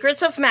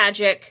 Secrets of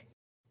Magic,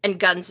 and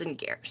Guns and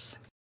Gears.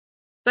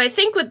 So I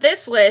think with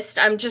this list,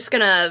 I'm just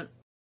going to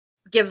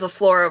give the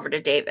floor over to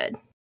David.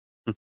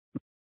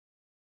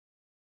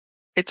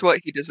 It's what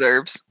he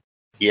deserves.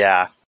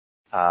 Yeah.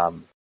 I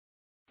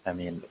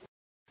mean,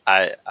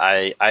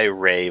 I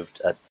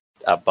raved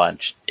a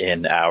bunch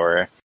in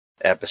our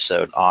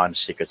episode on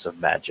Secrets of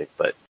Magic,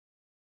 but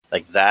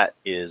like that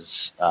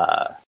is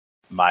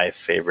my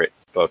favorite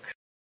book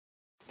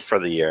for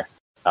the year.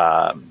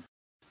 And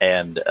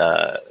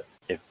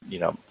if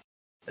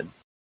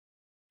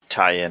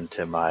tie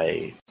into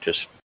my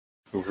just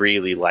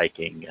really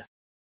liking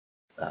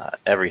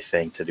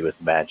everything to do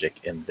with magic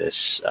in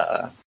this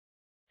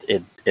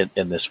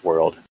in this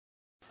world.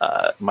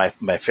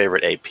 My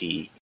favorite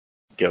AP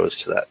goes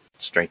to that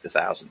Strength of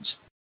Thousands.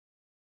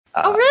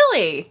 Oh,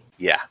 really?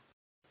 Yeah.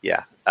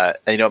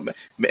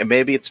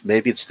 Maybe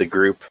it's the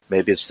group,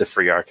 maybe it's the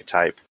free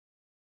archetype.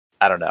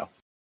 I don't know.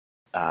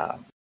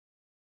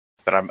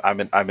 But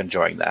I'm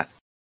enjoying that.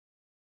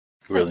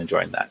 Really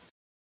enjoying that.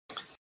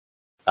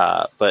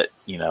 But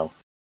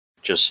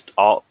just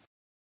all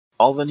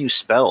the new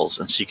spells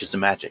and Secrets of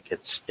Magic.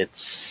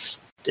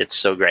 It's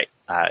so great.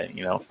 I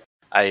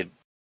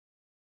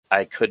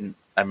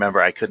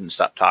remember I couldn't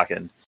stop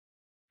talking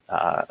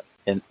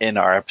in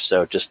our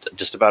episode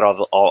just about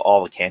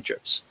all the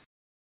cantrips.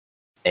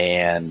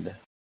 And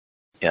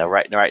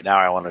right now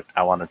I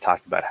want to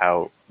talk about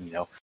how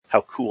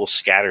cool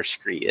Scatter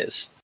Scree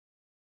is.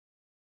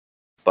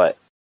 But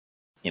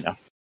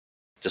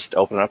just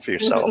open it up for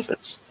yourself.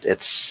 It's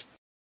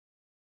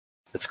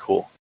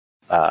cool.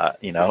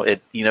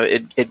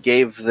 It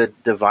gave the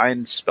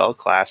divine spell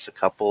class a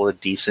couple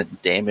of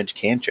decent damage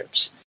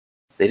cantrips.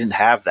 They didn't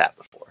have that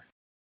before.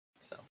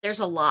 So there's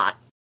a lot.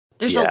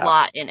 There's a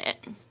lot in it.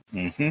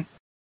 Mm-hmm.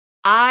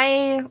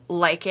 I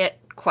like it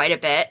quite a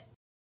bit.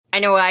 I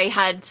know I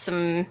had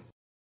some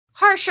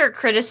harsher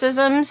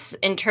criticisms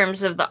in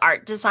terms of the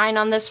art design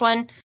on this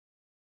one.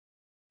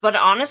 But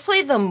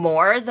honestly, the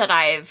more that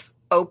I've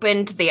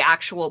opened the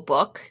actual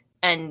book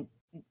and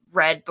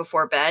read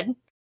before bed,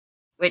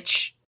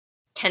 which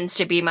tends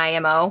to be my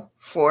MO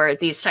for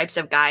these types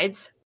of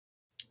guides,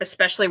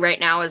 especially right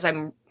now as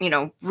I'm,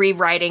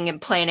 rewriting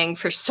and planning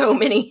for so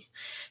many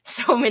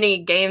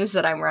games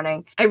that I'm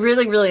running. I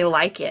really, really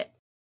like it.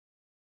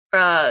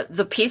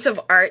 The piece of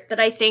art that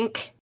I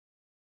think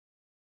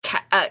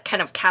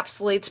kind of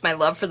encapsulates my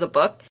love for the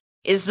book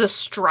is the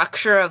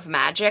structure of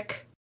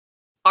magic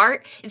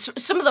art. It's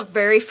some of the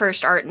very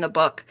first art in the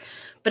book,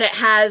 but it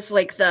has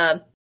like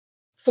the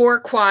 4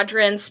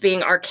 quadrants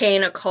being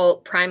arcane,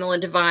 occult, primal,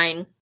 and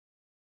divine.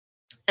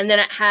 And then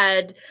it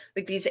had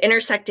like these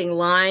intersecting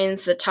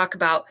lines that talk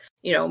about,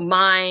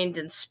 mind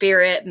and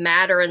spirit,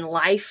 matter and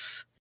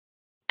life.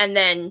 And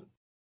then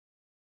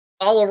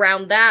all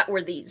around that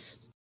were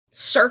these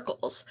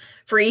circles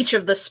for each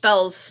of the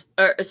spells,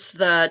 or it's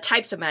the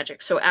types of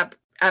magic. So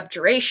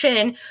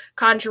abjuration,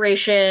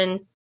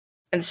 conjuration,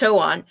 and so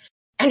on.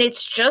 And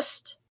it's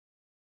just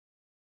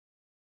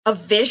a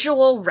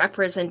visual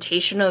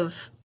representation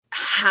of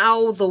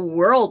how the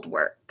world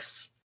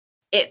works.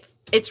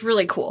 It's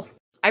really cool.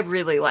 I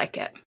really like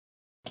it.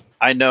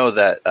 I know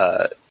that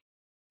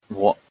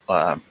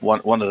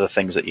one of the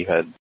things that you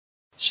had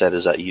said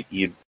is that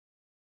you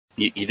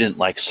didn't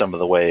like some of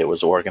the way it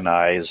was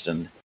organized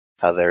and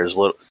how there's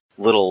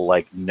little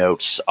like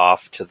notes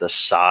off to the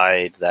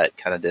side that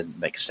kind of didn't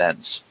make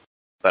sense.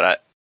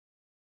 But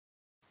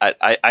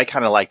I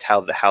kind of liked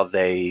how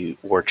they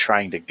were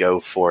trying to go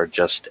for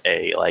just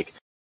a like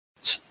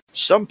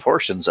some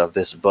portions of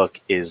this book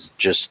is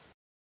just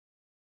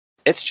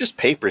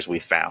papers we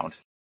found,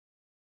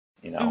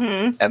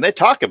 Mm-hmm. and they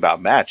talk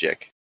about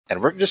magic,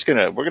 and we're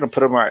gonna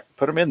put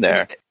them in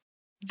there.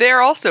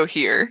 They're also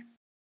here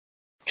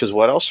Because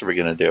what else are we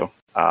gonna do?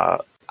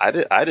 I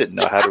didn't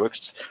know how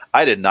to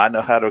I did not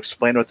know how to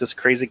explain what this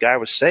crazy guy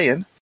was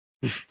saying.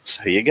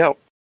 So here you go.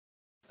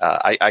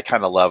 I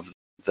kind of love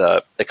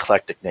the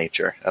eclectic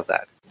nature of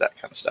that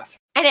kind of stuff.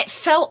 And it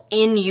felt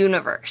in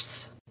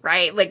universe,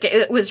 right? Like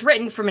it was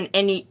written from an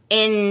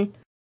in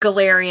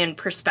Galarian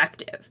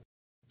perspective.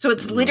 So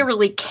it's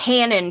literally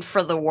canon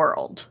for the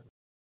world.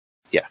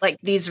 Yeah. Like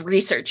these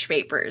research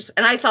papers.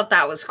 And I thought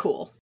that was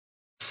cool.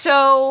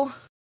 So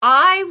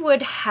I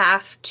would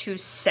have to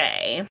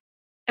say,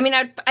 I mean,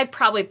 I'd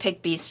probably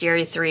pick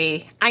Bestiary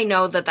 3. I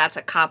know that that's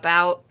a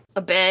cop-out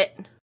a bit.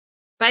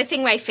 But I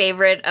think my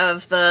favorite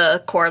of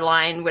the core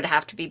line would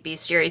have to be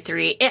Bestiary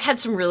 3. It had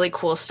some really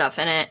cool stuff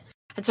in it.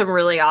 Had some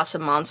really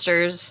awesome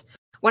monsters.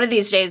 One of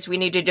these days, we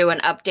need to do an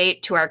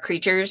update to our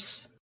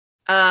creatures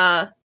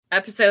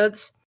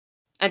episodes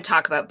and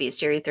talk about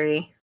Bestiary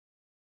 3.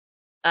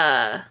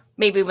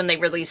 Maybe when they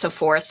release a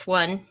 4th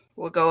one,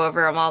 we'll go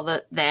over them all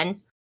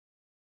then.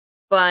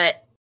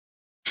 But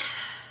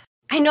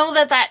I know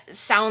that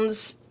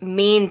sounds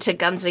mean to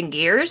Guns and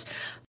Gears,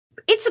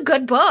 it's a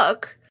good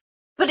book,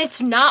 but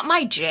it's not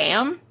my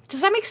jam.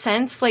 Does that make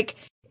sense? Like,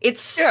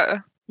 it's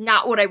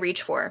not what I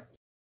reach for.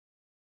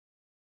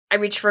 I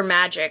reach for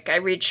magic. I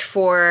reach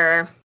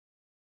for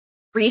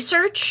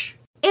research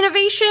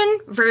innovation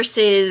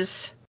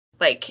versus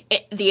like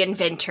the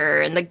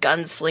inventor and the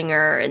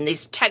gunslinger and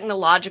these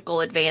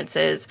technological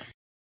advances.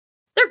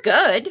 They're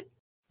good,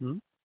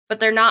 but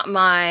they're not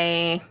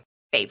my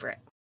favorite.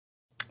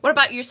 What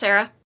about you,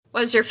 Sarah?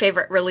 What was your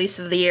favorite release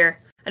of the year?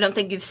 I don't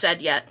think you've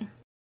said yet.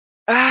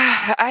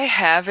 I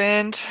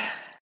haven't.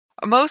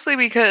 Mostly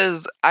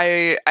because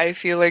I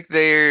feel like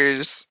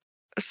there's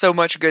so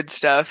much good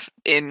stuff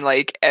in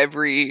like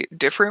every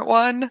different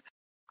one.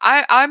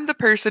 I'm the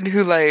person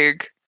who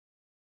like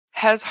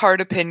has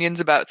hard opinions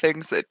about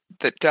things that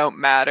don't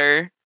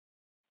matter.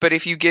 But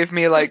if you give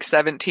me like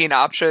 17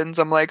 options,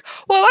 I'm like,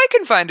 well, I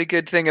can find a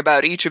good thing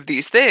about each of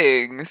these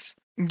things.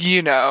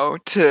 You know,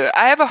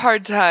 I have a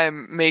hard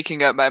time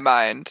making up my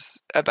mind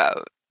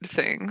about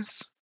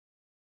things.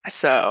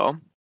 So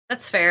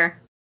that's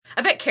fair.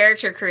 I bet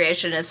character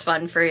creation is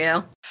fun for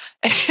you.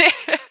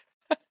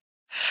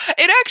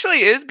 It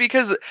actually is,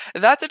 because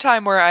that's a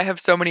time where I have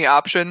so many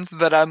options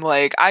that I'm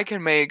like, I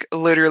can make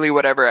literally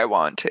whatever I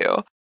want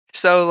to.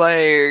 So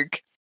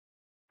like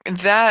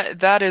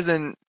that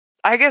isn't,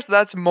 I guess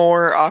that's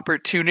more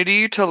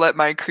opportunity to let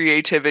my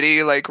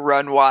creativity like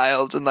run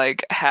wild and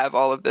like have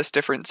all of this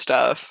different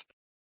stuff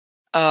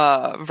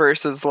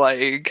versus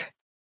like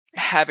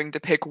having to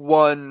pick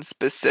one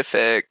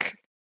specific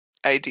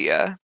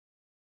idea.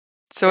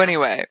 So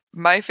anyway,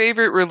 my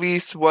favorite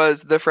release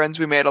was the friends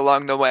we made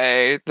along the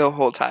way the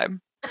whole time.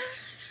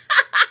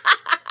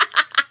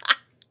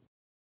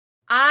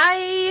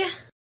 I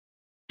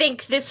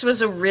think this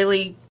was a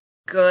really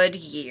good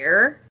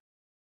year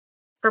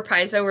for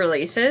Paizo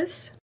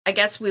releases. I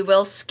guess we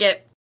will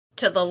skip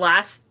to the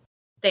last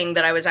thing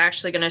that I was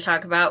actually going to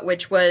talk about,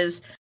 which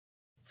was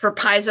for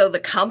Paizo the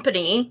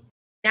company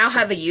now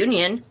have a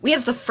union. We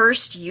have the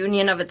first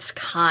union of its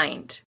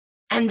kind.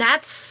 And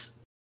that's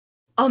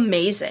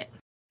amazing.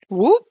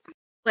 Whoop.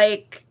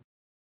 Like,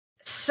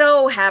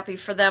 so happy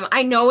for them.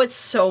 I know it's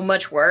so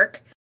much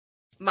work.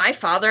 My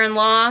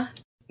father-in-law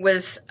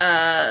was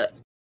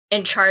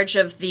in charge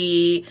of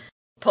the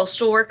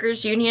postal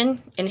workers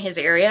union in his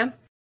area.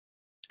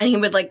 And he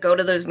would like go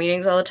to those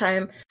meetings all the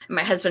time. And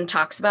my husband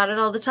talks about it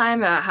all the time,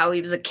 about how he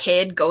was a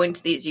kid going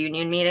to these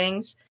union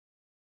meetings.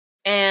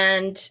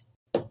 And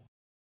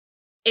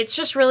it's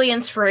just really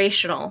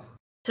inspirational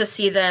to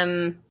see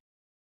them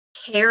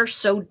care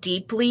so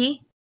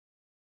deeply,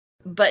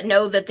 but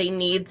know that they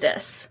need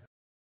this.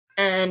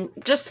 And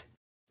just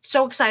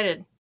so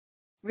excited.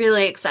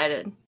 Really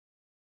excited.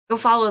 Go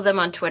follow them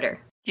on Twitter.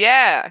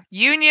 Yeah,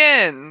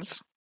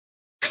 unions!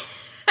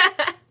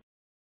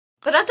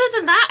 But other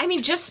than that, I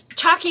mean, just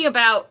talking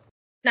about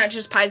not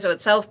just Paizo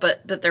itself,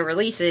 but their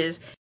releases,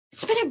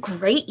 it's been a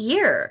great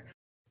year.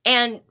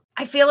 And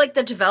I feel like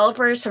the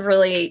developers have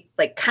really,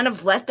 like, kind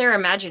of let their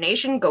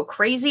imagination go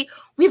crazy.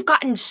 We've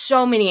gotten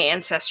so many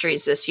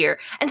ancestries this year,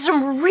 and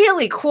some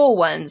really cool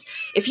ones.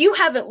 If you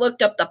haven't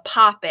looked up the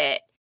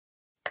Poppet,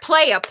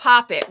 play a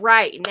Poppet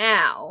right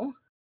now.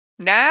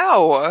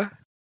 Now!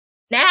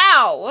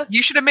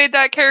 You should have made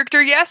that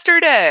character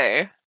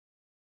yesterday!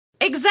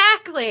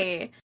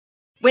 Exactly!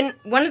 When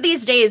one of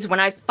these days, when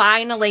I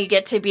finally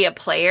get to be a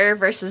player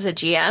versus a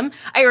GM,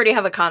 I already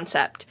have a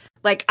concept.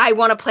 Like, I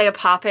want to play a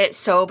Poppet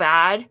so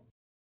bad.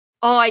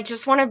 Oh, I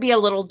just want to be a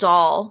little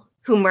doll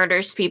who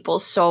murders people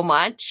so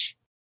much.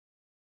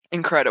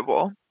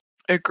 Incredible.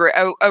 A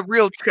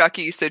real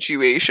Chucky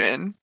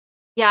situation.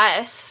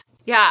 Yes.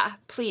 Yeah,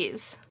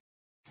 please.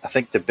 I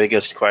think the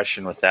biggest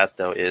question with that,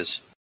 though,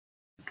 is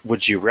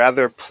would you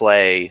rather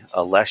play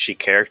a Leshy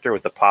character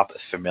with a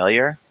Poppet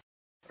familiar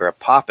or a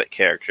Poppet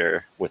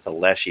character with a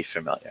Leshy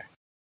familiar?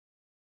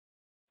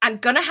 I'm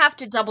going to have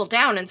to double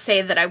down and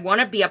say that I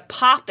want to be a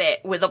Poppet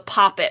with a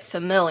Poppet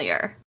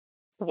familiar.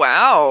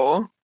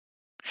 Wow.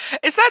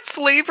 Is that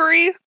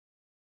slavery?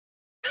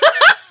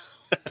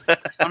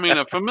 I mean,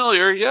 a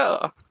familiar,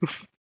 yeah.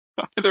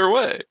 Either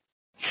way.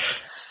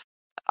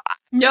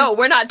 No,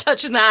 we're not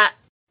touching that.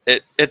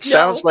 It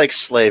sounds like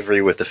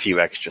slavery with a few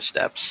extra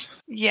steps.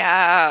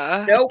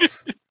 Yeah. Nope.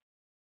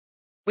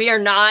 We are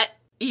not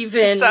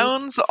even... It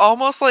sounds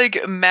almost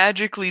like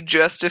magically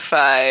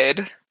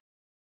justified.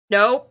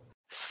 Nope.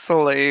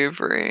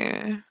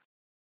 Slavery.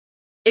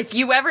 If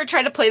you ever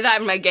try to play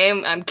that in my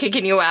game, I'm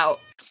kicking you out.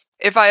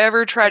 If I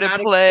ever try to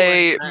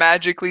play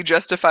magically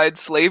justified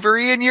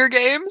slavery in your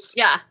games?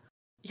 Yeah.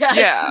 Yes.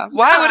 Yeah.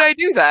 Why would I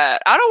do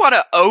that? I don't want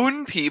to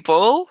own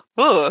people.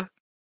 Ugh.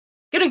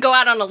 Gonna go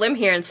out on a limb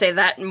here and say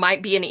that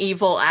might be an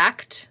evil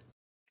act.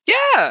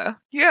 Yeah.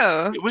 We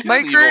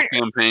got an evil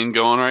campaign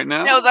going right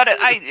now. No,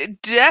 I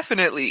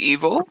definitely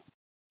evil.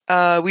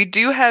 We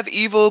do have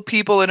evil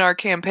people in our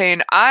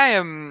campaign. I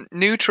am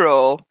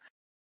neutral,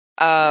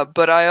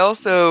 but I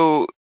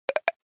also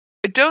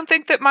don't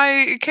think that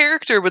my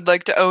character would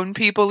like to own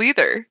people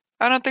either.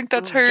 I don't think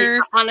that's her.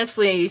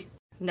 Honestly,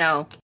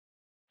 no.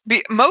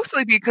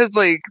 Mostly because,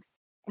 like,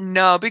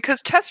 No,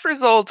 because test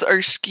results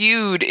are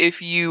skewed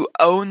if you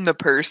own the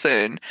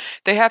person.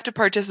 They have to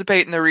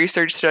participate in the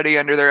research study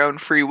under their own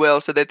free will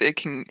so that they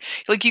can,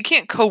 like, you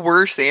can't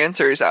coerce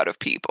answers out of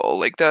people.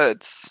 Like,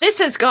 that's. This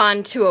has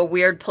gone to a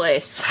weird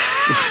place.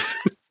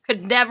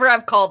 Could never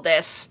have called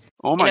this.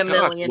 Oh my In a gosh,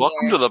 million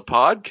welcome years. to the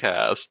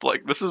podcast.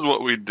 Like, this is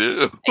what we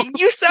do.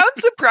 You sound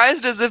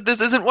surprised as if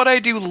this isn't what I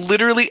do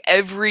literally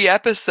every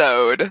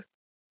episode.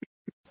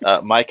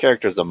 My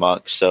character's a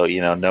monk, so,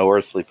 no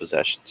earthly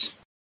possessions.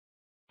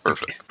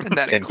 Perfect. And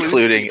that includes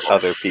Including people.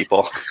 other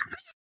people.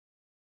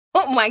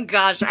 Oh my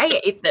gosh, I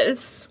hate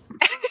this.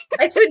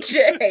 I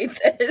legit hate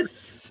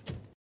this.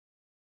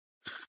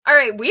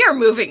 Alright, we are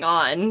moving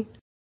on.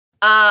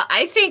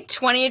 I think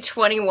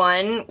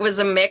 2021 was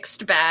a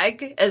mixed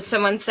bag, as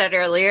someone said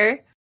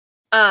earlier.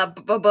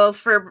 Both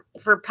for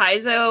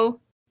Paizo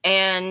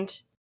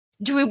and...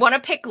 Do we want to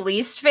pick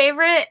least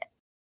favorite?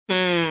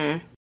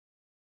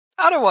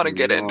 I don't want to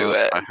get into what?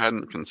 it. I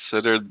hadn't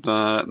considered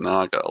that.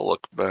 Now I gotta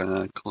look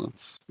back.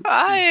 Let's.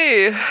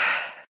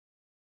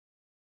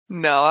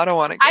 No, I don't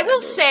want to get I will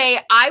into it. say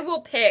I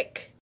will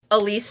pick a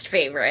least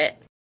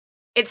favorite.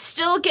 It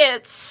still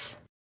gets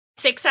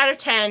 6 out of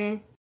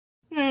 10.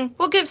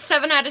 We'll give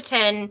 7 out of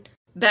 10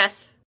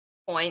 Beth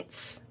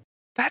points.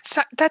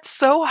 That's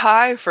so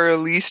high for a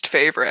least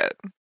favorite.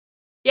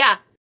 Yeah,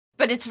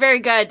 but it's very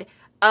good.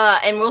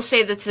 And we'll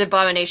say that's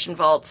Abomination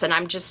Vaults, and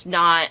I'm just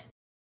not...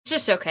 It's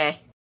just okay.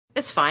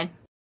 It's fine.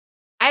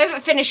 I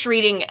haven't finished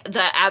reading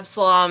the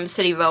Absalom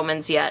City of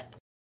Omens yet,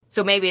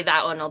 so maybe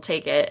that one will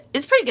take it.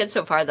 It's pretty good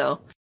so far,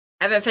 though.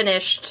 I haven't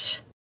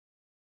finished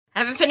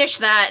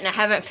that, and I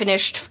haven't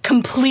finished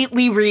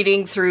completely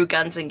reading through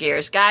Guns and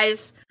Gears.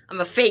 Guys,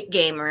 I'm a fake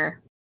gamer.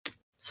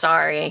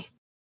 Sorry.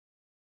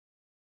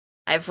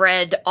 I've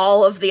read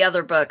all of the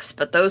other books,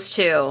 but those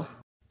two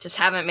just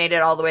haven't made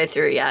it all the way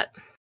through yet.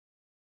 I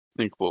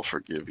think we'll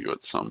forgive you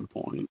at some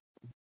point.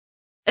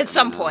 At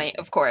some Yeah. point,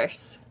 of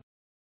course.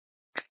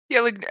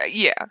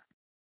 Yeah.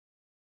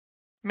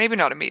 Maybe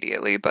not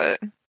immediately, but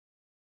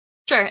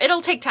Sure,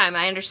 it'll take time,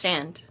 I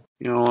understand.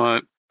 You know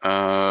what?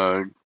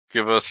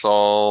 Give us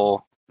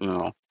all,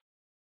 a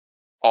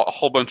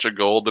whole bunch of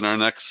gold in our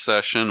next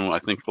session. I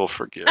think we'll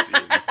forgive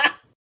you.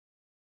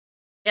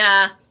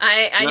 Yeah,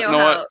 I know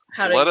what?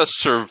 how to... Let us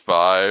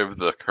survive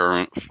the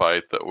current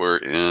fight that we're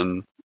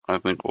in. I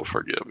think we'll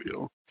forgive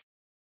you.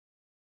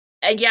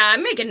 Yeah,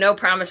 I'm making no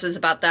promises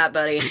about that,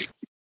 buddy.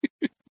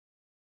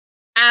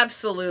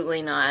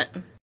 Absolutely not.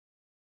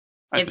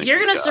 I If think you're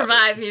we gonna got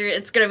survive,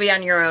 it's gonna be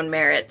on your own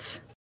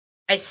merits.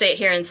 I sit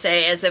here and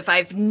say as if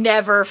I've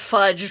never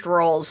fudged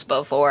rolls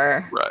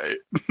before. it. Right.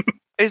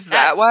 is that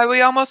That's- why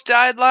we almost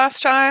died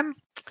last time?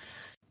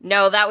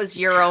 No, that was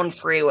your own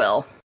free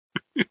will.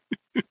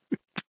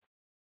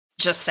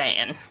 Just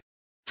saying.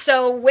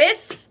 So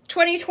with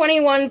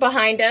 2021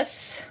 behind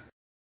us,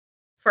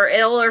 for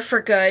ill or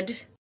for good,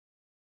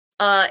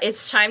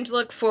 it's time to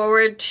look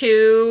forward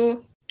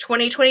to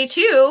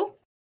 2022.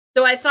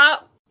 So I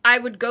thought I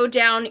would go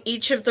down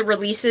each of the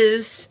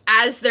releases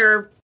as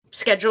they're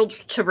scheduled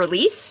to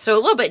release. So a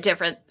little bit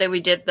different than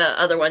we did the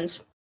other ones.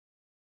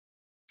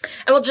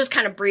 And we'll just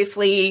kind of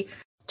briefly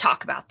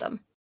talk about them.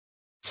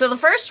 So the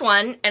first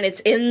one, and it's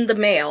in the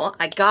mail,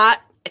 I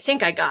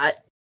think I got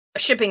a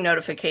shipping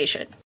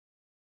notification.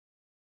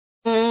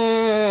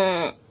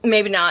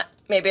 Maybe not.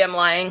 Maybe I'm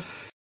lying.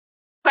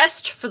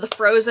 Quest for the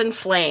Frozen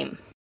Flame.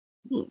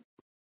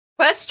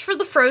 Quest for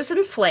the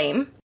Frozen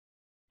Flame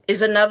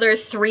is another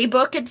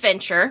 3-book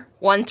adventure,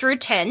 1 through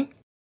 10.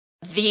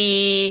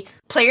 The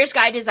player's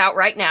guide is out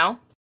right now.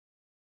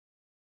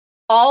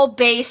 All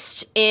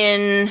based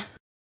in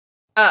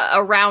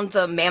around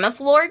the Mammoth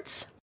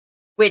Lords,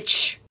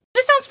 which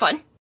this sounds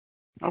fun.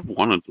 I've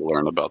wanted to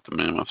learn about the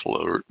Mammoth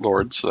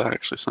Lords. That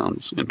actually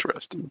sounds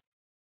interesting.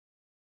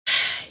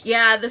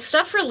 Yeah, the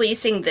stuff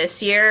releasing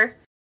this year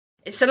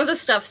is some of the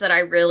stuff that I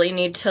really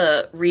need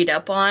to read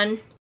up on.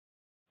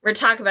 We're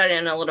talking about it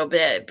in a little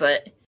bit,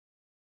 but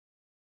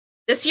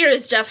this year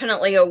is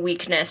definitely a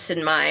weakness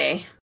in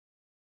my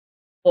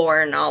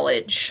lore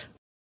knowledge.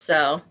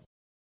 So,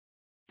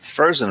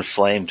 Frozen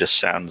Flame just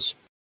sounds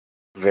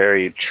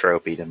very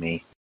tropey to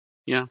me.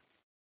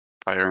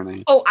 Fire and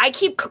Ice. oh, I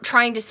keep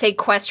trying to say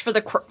Quest for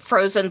the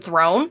Frozen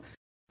Throne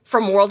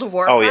from World of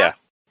Warcraft. Oh, yeah.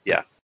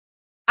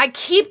 I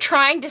keep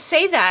trying to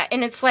say that,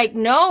 and it's like,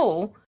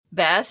 no,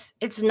 Beth,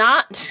 it's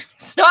not.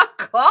 It's not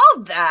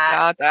called It's that.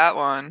 not that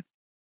one.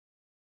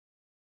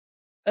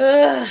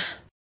 Ugh.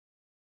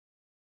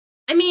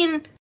 I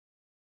mean,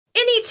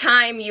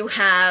 anytime you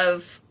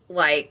have,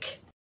 like,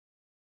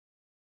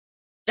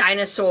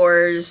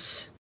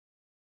 dinosaurs,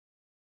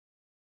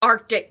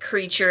 Arctic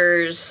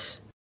creatures,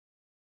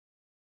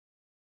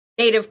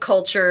 native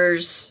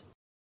cultures,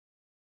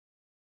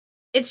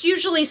 it's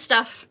usually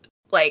stuff,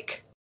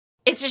 like,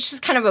 it's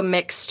just kind of a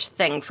mixed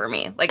thing for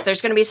me. Like, there's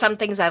gonna be some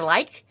things I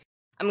like.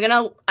 I'm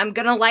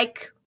gonna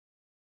like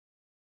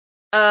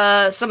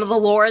some of the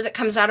lore that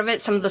comes out of it,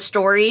 some of the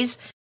stories,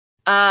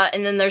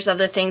 and then there's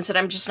other things that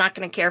I'm just not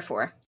gonna care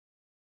for.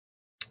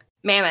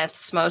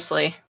 Mammoths,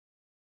 mostly.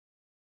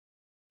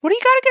 What do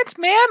you got against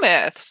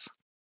mammoths?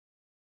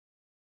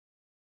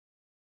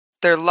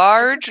 They're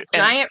large and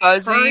Giant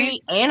fuzzy,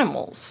 furry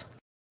animals.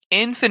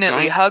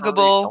 infinitely Giant furry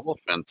huggable.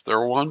 elephants.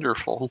 They're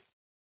wonderful.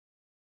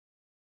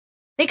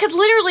 They could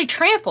literally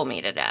trample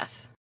me to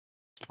death.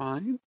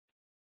 Fine.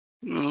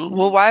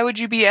 Well, why would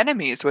you be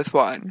enemies with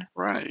one?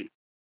 Right.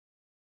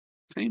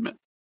 Tame it.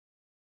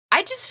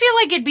 I just feel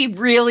like it'd be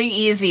really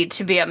easy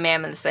to be a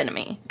mammoth's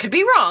enemy. Could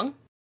be wrong.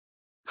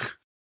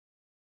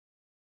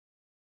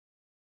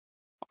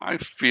 I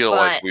feel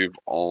like we've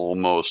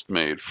almost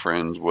made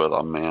friends with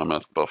a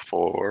mammoth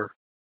before.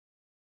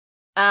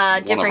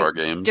 One of our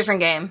games. Different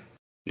game.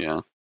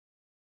 Yeah.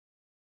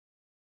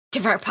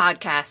 Different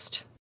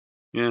podcast.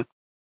 Yeah.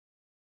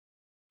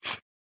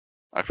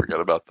 I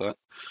forgot about that.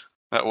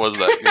 That was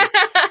that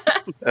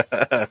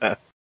game.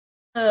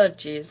 Oh,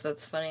 jeez,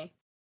 that's funny.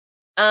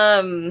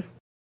 Yeah,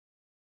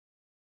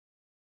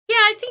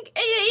 I think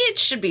it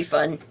should be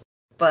fun,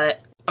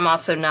 but I'm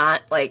also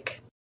not, like,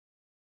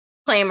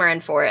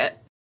 clamoring for it.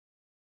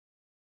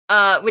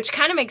 Which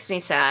kind of makes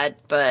me sad,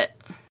 but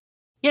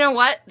you know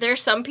what?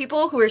 There's some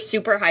people who are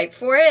super hyped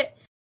for it,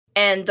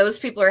 and those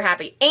people are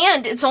happy.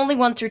 And it's only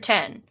 1 through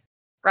 10,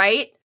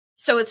 right?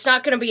 So it's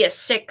not going to be a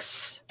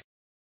 6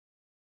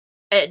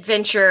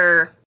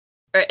 adventure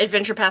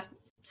path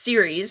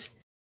series.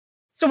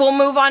 So we'll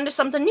move on to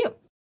something new.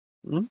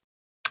 Mm-hmm.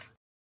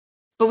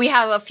 But we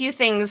have a few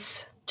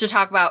things to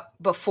talk about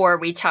before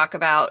we talk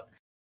about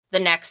the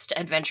next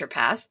adventure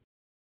path.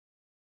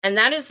 And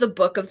that is the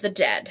Book of the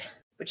Dead,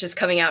 which is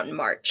coming out in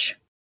March.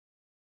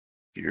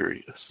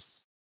 Furious.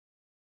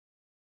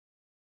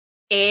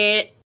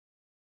 It's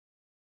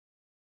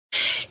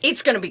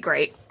going to be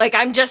great. Like,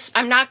 I'm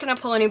not going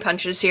to pull any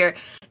punches here.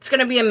 It's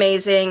going to be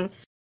amazing.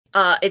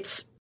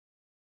 It's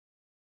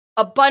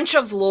a bunch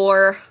of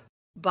lore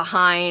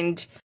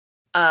behind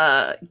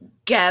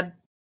Geb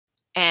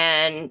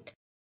and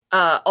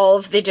all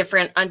of the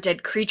different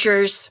undead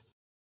creatures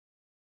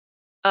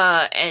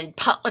and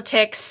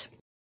politics.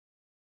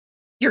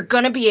 You're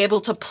going to be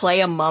able to play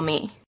a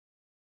mummy.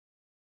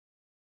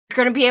 You're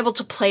going to be able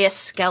to play a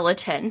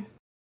skeleton.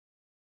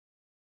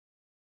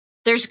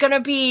 There's going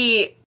to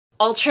be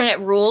alternate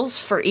rules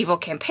for evil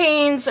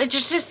campaigns.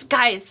 Just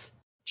guys,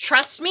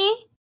 trust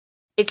me,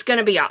 it's going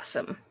to be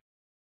awesome.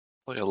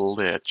 Play a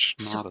lich,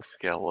 not a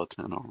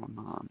skeleton or a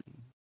mummy.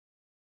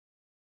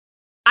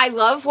 I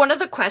love one of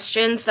the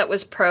questions that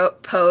was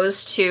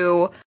posed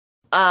to,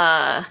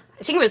 I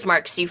think it was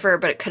Mark Seifer,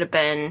 but it could have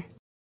been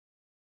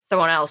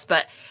someone else.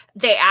 But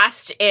they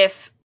asked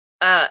if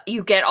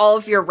you get all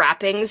of your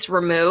wrappings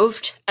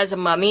removed as a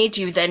mummy,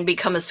 do you then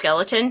become a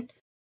skeleton?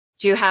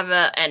 Do you have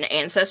an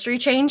ancestry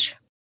change?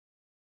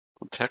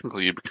 Well,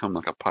 technically, you become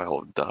like a pile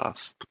of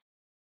dust.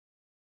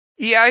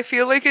 Yeah, I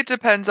feel like it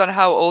depends on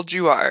how old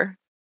you are.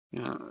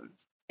 Yeah.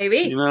 Maybe.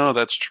 You know,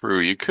 that's true.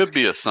 You could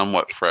be a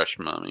somewhat fresh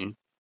mummy,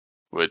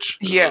 which...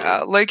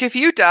 Yeah, like if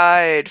you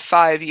died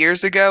 5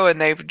 years ago and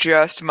they've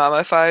just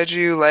mummified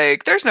you,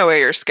 like, there's no way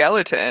you're a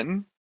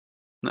skeleton.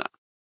 No.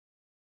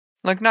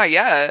 Like, not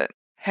yet.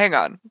 Hang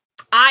on.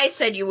 I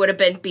said you would have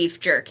been beef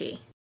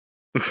jerky.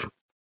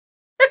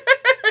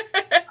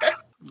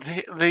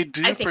 They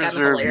do I think I'm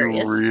preserve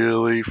hilarious. you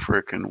really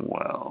freaking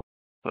well.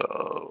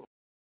 So...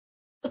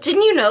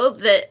 Didn't you know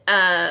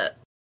that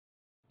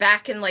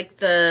back in like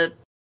the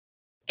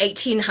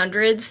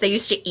 1800s, they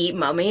used to eat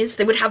mummies?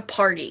 They would have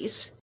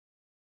parties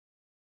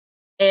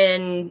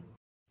in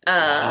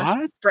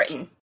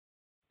Britain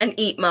and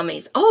eat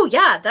mummies. Oh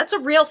yeah, that's a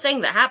real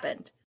thing that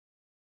happened.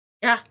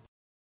 Yeah.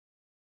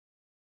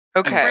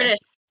 Okay. British.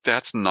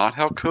 That's not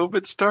how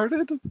COVID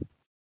started?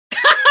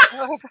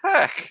 What the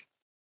heck?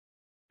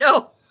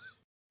 No,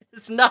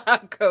 it's not how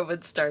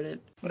COVID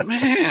started.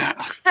 Man.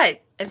 Hey,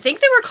 I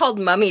think they were called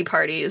mummy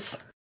parties.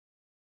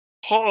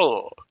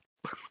 Oh.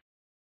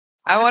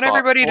 I want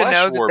everybody to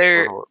know that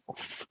they're...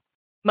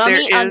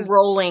 Mummy There is-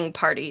 unrolling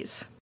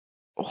parties.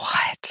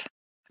 What?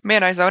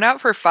 Man, I zone out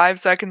for 5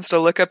 seconds to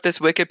look up this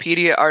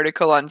Wikipedia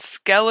article on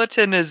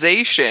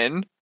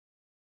skeletonization,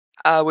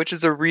 which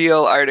is a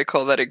real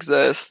article that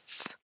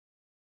exists.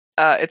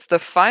 It's the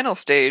final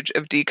stage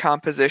of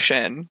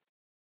decomposition,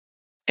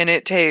 and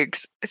it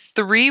takes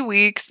 3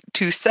 weeks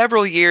to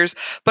several years,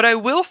 but I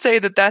will say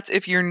that that's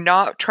if you're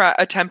not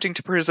attempting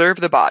to preserve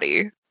the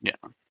body. Yeah.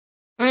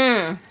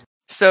 Mm.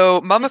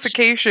 So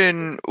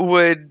mummification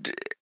would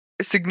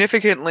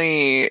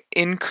significantly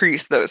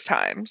increase those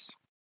times.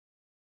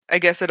 I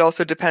guess it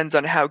also depends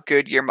on how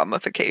good your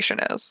mummification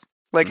is.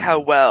 Like how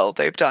well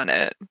they've done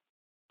it.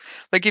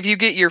 Like if you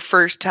get your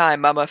first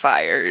time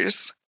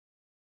mummifiers,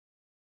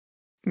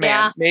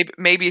 man,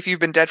 maybe if you've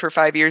been dead for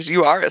 5 years,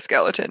 you are a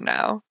skeleton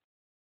now.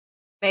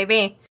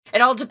 Maybe.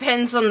 It all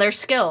depends on their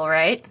skill,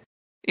 right?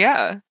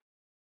 Yeah.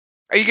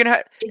 Are you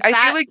gonna? I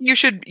feel like you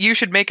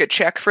should make a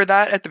check for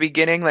that at the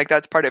beginning. Like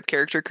that's part of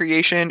character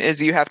creation.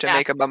 Is you have to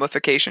make a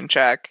mummification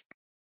check.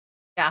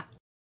 Yeah.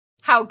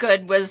 How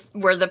good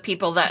were the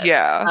people that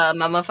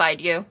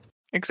mummified you?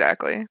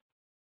 Exactly.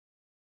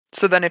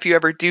 So then, if you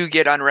ever do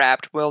get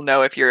unwrapped, we'll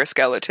know if you're a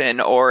skeleton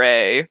or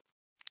a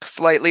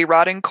slightly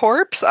rotting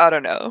corpse. I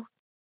don't know.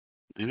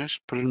 Maybe I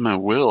should put it in my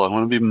will. I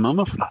want to be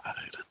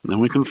mummified. Then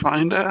we can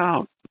find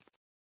out.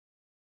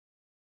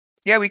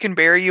 Yeah, we can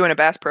bury you in a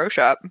Bass Pro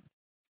Shop.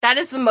 That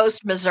is the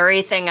most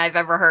Missouri thing I've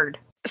ever heard.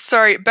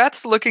 Sorry,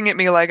 Beth's looking at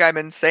me like I'm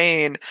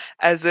insane,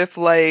 as if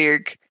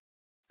like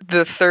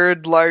the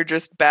third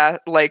largest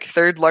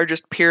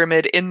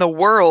pyramid in the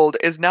world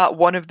is not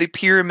one of the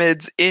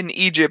pyramids in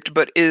Egypt,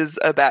 but is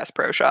a Bass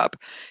Pro Shop.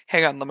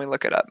 Hang on, let me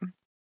look it up.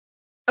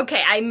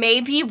 Okay, I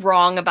may be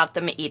wrong about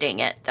them eating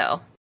it, though.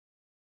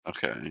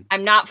 Okay.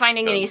 I'm not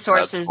finding any That's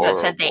sources that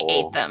said they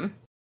horrible. ate them.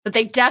 But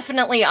they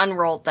definitely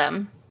unrolled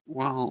them.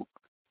 Well,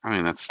 I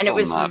mean, that's And it still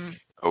was... not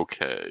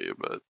okay,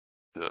 but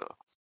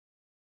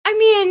I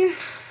mean,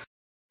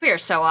 we are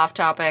so off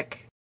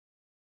topic.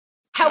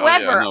 Oh, yeah,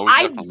 However, no, we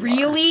I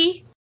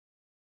definitely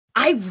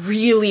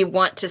really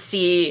want to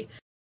see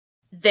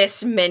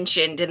this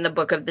mentioned in the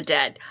Book of the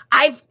Dead.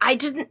 I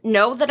didn't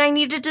know that I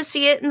needed to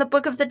see it in the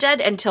Book of the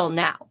Dead until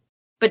now.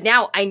 But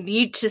now I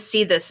need to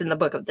see this in the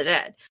Book of the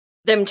Dead.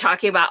 Them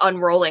talking about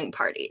unrolling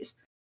parties.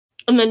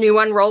 And then you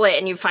unroll it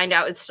and you find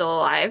out it's still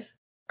alive.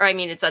 Or I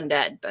mean, it's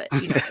undead, but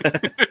you know.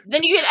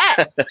 Then you get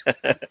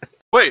Ed.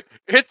 Wait,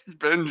 it's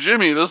been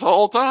Jimmy this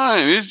whole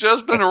time. He's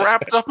just been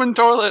wrapped up in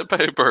toilet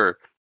paper.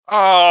 Oh,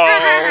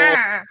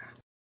 I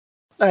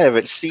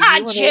haven't seen you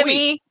in a week.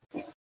 Jimmy.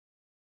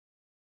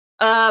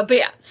 But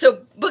yeah,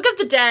 so Book of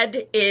the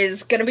Dead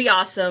is gonna be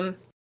awesome.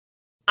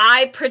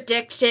 I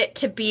predict it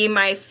to be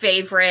my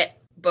favorite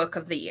book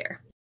of the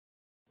year.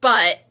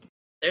 But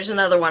there's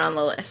another one on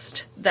the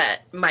list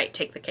that might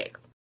take the cake.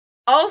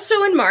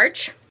 Also in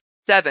March.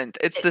 7th.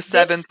 It's the This-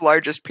 7th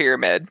largest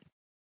pyramid.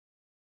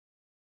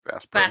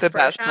 Bass Pro. Bass The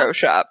Pro Bass Shop? Pro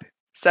Shop.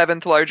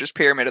 7th largest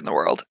pyramid in the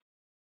world.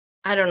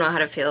 I don't know how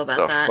to feel about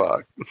The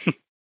that.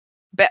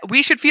 fuck?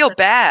 We should feel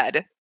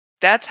bad.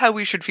 That's how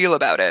we should feel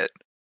about it.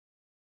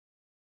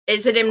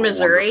 Is it in A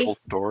Missouri? wonderful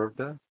Door of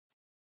Death.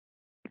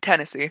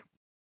 Tennessee.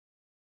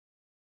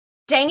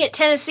 Dang it,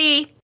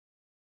 Tennessee.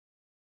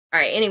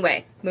 Alright,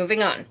 anyway,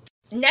 moving on.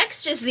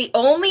 Next is the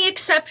only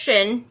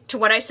exception to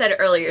what I said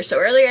earlier. So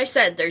earlier I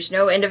said there's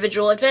no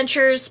individual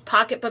adventures,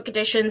 pocketbook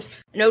editions,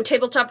 no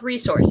tabletop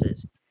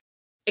resources.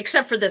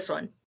 Except for this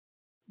one.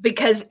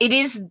 Because it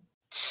is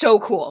so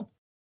cool.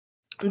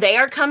 They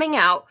are coming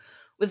out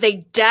with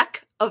a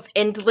deck of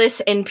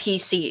endless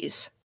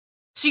NPCs.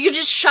 So you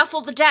just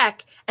shuffle the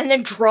deck and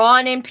then draw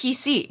an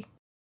NPC.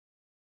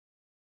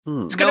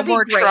 It's No gonna be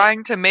more great.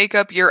 trying to make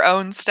up your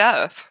own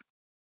stuff.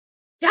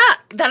 Yeah,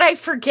 that I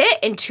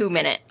forget in 2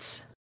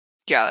 minutes.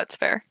 Yeah, that's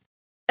fair.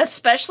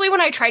 Especially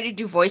when I try to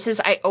do voices,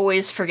 I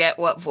always forget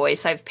what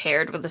voice I've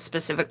paired with a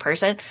specific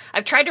person.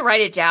 I've tried to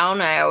write it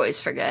down, I always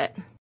forget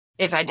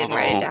if I didn't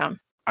write it down.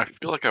 I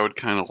feel like I would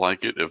kind of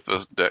like it if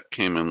this deck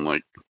came in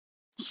like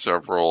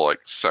several like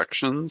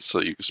sections,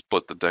 so you could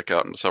split the deck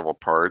out into several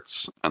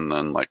parts and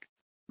then like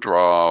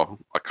draw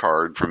a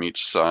card from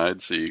each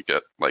side, so you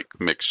get like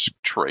mixed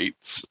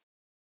traits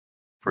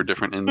for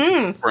different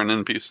for an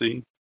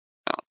NPC.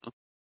 I don't know.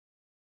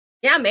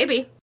 Yeah,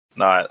 maybe.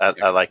 No,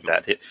 I like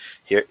that.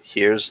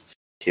 Here's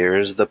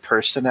the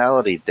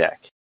personality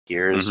deck.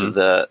 Here's Mhm.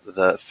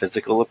 the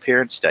physical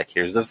appearance deck.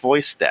 Here's the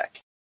voice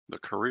deck. The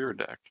career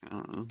deck. I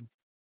don't know.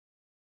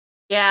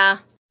 Yeah.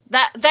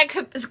 That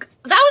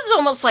was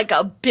almost like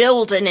a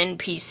build an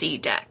NPC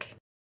deck.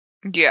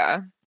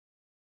 Yeah.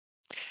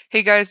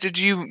 Hey guys, did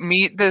you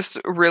meet this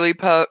really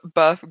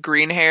buff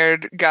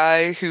green-haired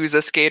guy who's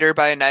a skater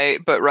by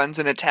night but runs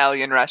an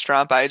Italian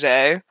restaurant by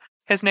day?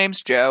 His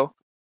name's Joe.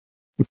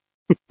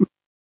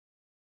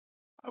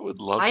 I would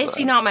love Why that. is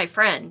he not my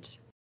friend?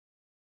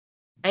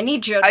 I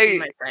need Joe to be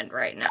my friend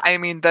right now. I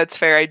mean, that's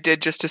fair. I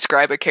did just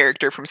describe a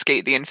character from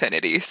Skate the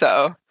Infinity,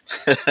 so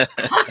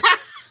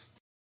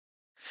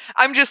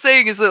I'm just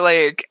saying is that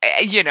like,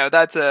 you know,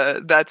 that's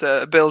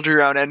a build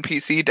your own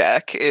NPC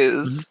deck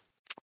is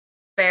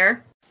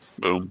Fair.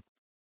 Boom.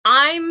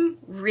 I'm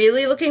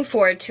really looking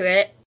forward to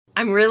it.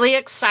 I'm really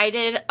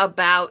excited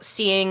about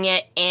seeing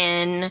it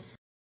in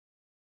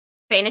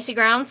Fantasy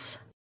Grounds.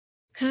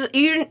 Because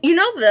you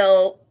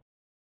know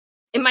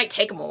it might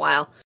take them a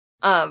while,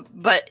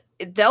 but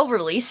they'll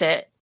release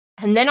it.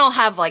 And then I'll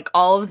have like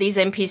all of these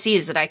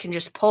NPCs that I can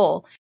just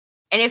pull.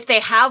 And if they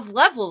have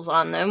levels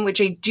on them,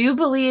 which I do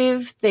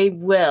believe they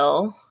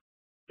will,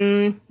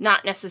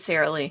 not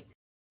necessarily,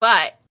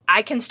 but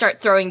I can start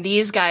throwing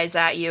these guys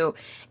at you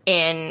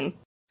in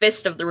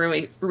Fist of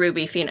the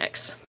Ruby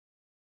Phoenix.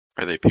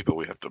 Are they people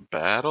we have to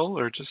battle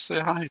or just say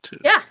hi to?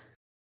 Yeah.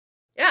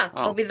 Yeah, Oh.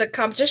 that'll be the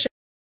competition.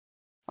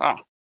 Oh.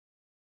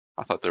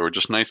 I thought they were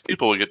just nice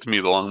people we get to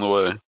meet along the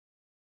way.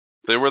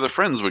 They were the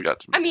friends we got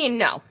to meet. I mean,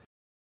 no.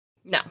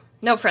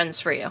 No friends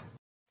for you.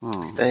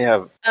 Oh, They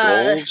have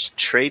Uh, goals,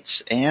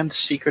 traits, and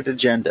secret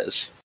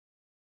agendas.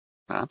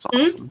 that's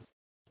awesome.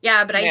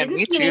 Yeah, but I Yeah, didn't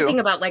me see too. anything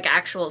about like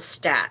actual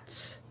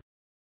stats.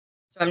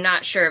 So I'm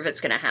not sure if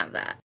it's gonna have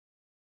that.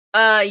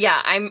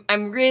 Yeah,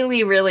 I'm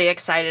really, really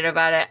excited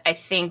about it. I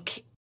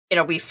think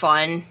it'll be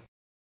fun.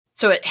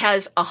 So it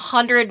has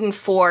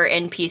 104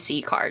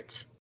 NPC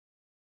cards.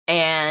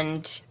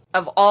 And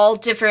of all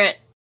different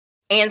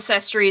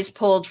Ancestry is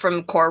pulled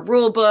from core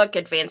rulebook,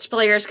 advanced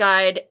player's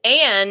guide,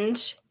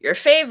 and your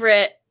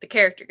favorite, the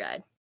character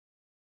guide.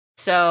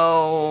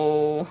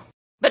 So,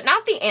 but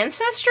not the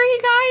Ancestry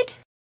guide?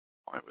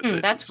 Why would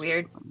they That's do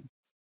weird. something?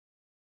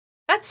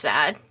 That's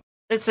sad.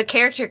 It's the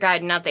character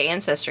guide, not the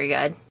Ancestry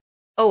guide.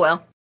 Oh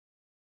well.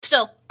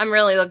 Still, I'm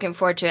really looking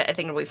forward to it. I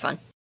think it'll be fun.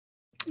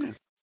 Yeah.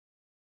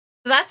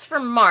 That's for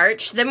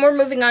March. Then we're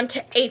moving on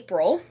to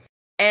April.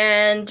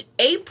 And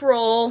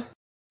April,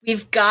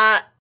 we've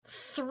got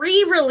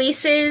 3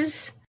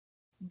 releases,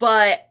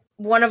 but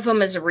one of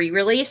them is a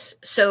re-release.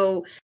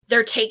 So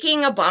they're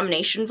taking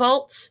Abomination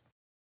Vaults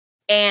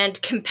and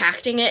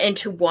compacting it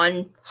into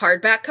one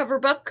hardback cover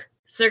book.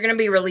 So they're going to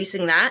be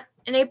releasing that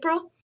in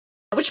April,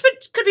 which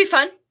could be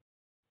fun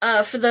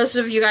for those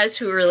of you guys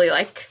who really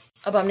like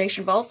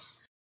Abomination Vaults.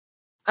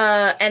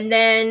 And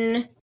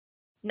then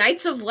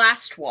Knights of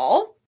Last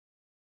Wall,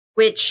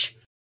 which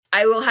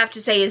I will have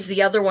to say is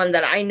the other one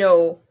that I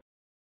know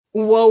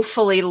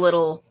woefully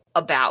little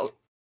about.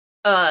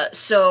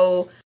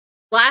 So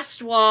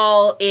Last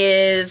Wall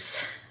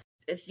is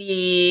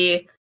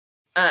the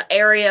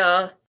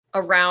area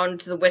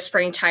around the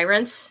Whispering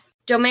Tyrants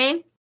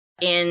domain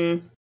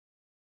in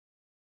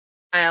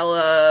Isle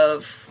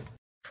of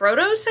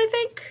Protos, I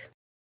think.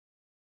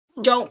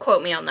 Don't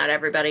quote me on that,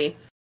 everybody.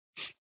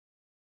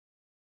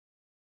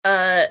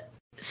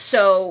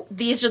 So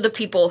these are the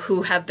people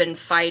who have been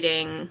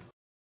fighting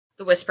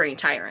the Whispering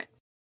Tyrant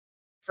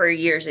for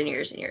years and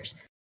years and years.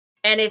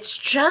 And it's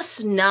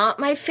just not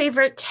my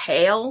favorite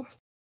tale.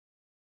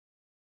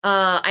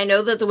 I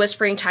know that the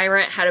Whispering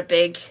Tyrant had a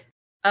big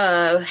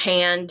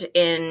hand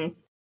in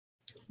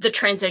the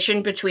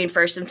transition between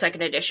first and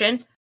second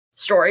edition,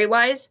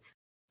 story-wise,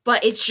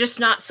 but it's just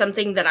not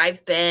something that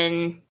I've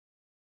been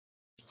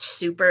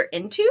super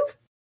into.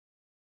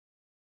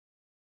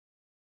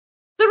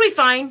 So it'll be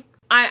fine.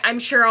 I'm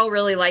sure I'll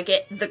really like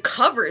it. The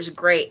cover is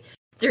great.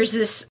 There's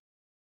this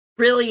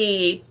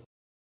really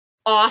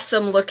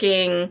awesome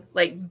looking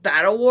like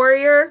battle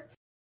warrior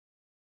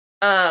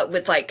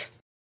with like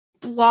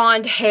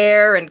blonde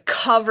hair and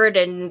covered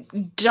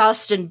in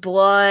dust and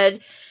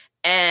blood,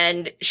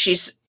 and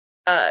she's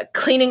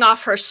cleaning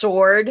off her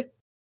sword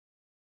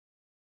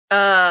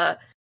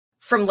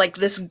from like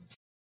this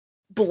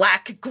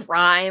black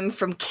grime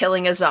from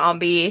killing a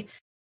zombie,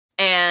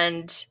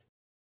 and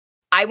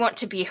I want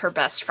to be her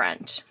best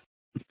friend.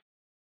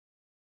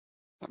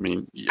 I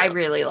mean, yeah. I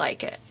really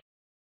like it.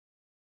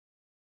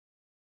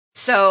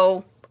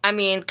 So, I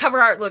mean, cover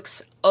art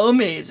looks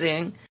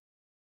amazing.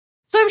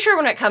 So I'm sure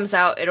when it comes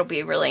out, it'll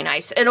be really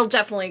nice. It'll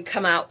definitely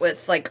come out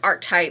with, like,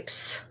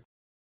 archetypes,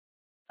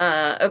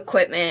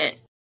 equipment,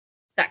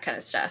 that kind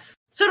of stuff.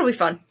 So it'll be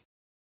fun.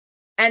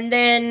 And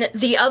then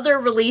the other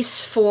release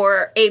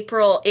for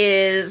April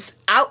is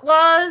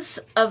Outlaws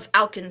of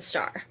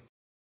Alkenstar.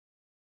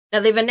 Now,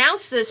 they've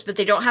announced this, but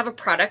they don't have a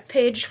product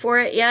page for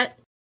it yet.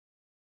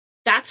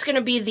 That's going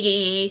to be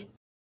the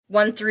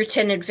 1 through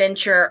 10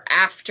 adventure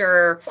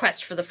after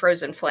Quest for the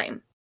Frozen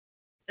Flame.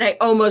 And I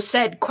almost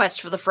said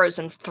Quest for the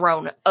Frozen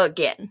Throne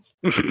again.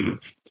 Anyway.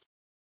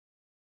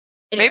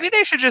 Maybe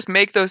they should just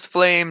make those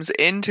flames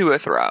into a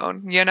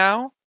throne, you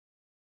know?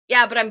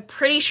 Yeah, but I'm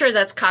pretty sure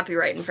that's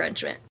copyright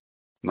infringement.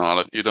 Not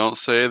if you don't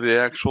say the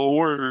actual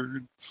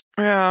words.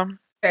 Yeah.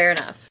 Fair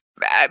enough.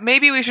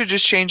 Maybe we should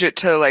just change it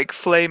to, like,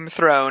 Flame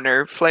Throne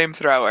or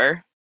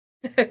Flamethrower.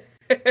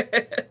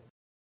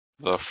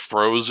 The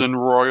Frozen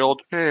Royal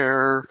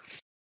Chair.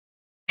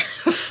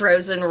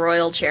 Frozen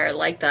Royal Chair,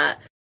 like that.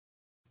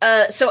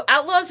 So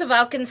Outlaws of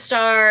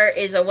Alkenstar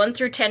is a 1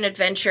 through 10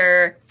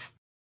 adventure,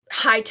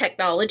 high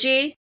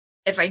technology.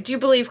 If I do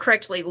believe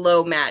correctly,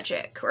 low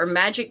magic. Or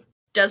magic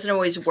doesn't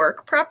always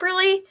work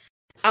properly.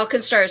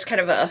 Alkenstar is kind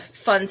of a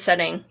fun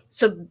setting.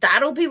 So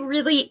that'll be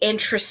really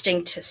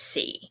interesting to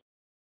see.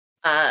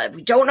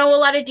 We don't know a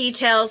lot of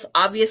details.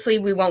 Obviously,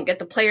 we won't get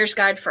the player's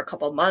guide for a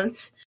couple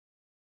months.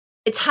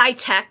 It's high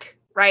tech,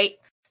 right?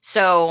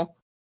 So,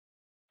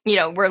 you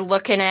know, we're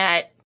looking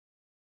at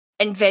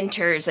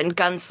inventors and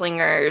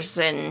gunslingers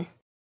and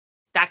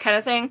that kind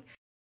of thing.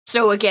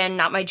 So again,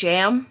 not my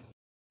jam,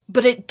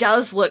 but it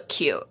does look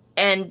cute.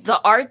 And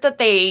the art that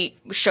they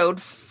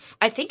showed,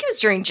 I think it was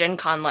during Gen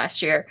Con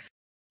last year,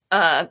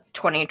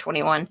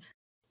 2021,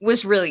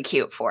 was really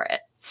cute for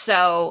it.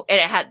 So, and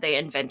it had the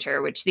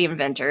inventor, which the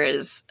inventor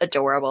is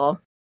adorable.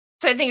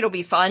 So I think it'll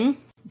be fun,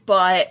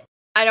 but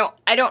I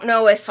don't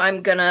know if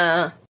I'm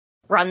gonna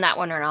run that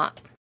one or not.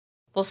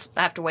 We'll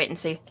have to wait and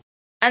see.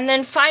 And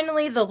then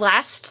finally, the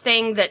last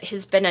thing that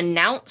has been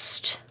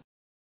announced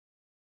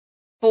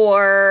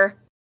for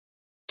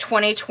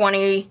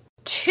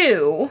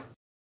 2022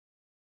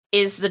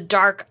 is the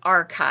Dark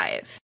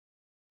Archive.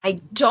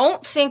 I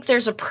don't think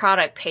there's a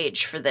product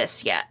page for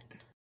this yet.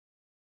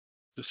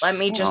 Let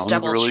me just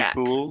double really check.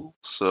 Cool,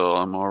 so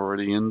I'm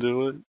already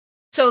into it.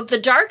 So the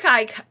Dark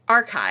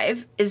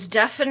Archive is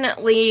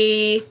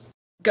definitely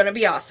going to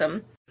be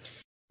awesome.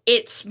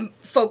 It's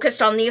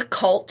focused on the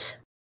occult.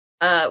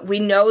 We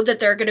know that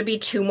there are going to be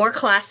 2 more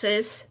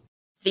classes.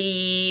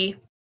 The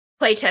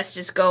playtest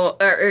is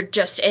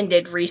just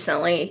ended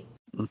recently.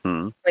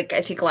 Mm-hmm. like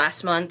I think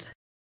last month.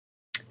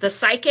 The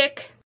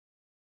Psychic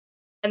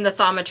and the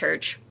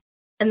Thaumaturge.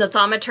 And the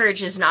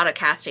Thaumaturge is not a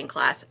casting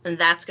class, and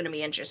that's going to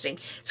be interesting.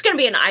 It's going to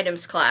be an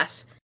items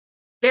class.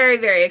 Very,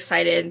 very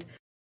excited.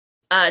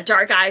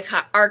 Dark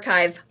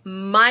Archive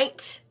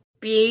might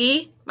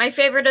be my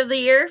favorite of the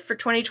year for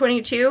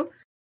 2022,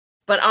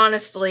 but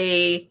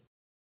honestly,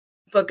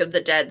 Book of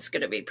the Dead's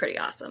going to be pretty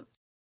awesome.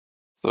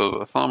 So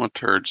the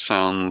Thaumaturge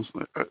sounds,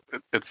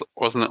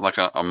 wasn't it like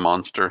a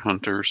monster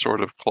hunter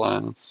sort of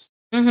class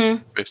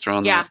Mm-hmm. based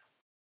around Yeah. that?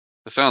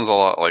 It sounds a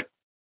lot like,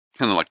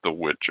 kind of like The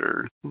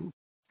Witcher.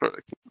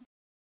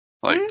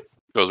 Like,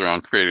 goes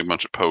around creating a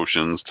bunch of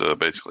potions to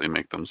basically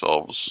make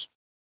themselves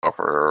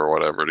tougher or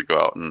whatever to go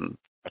out and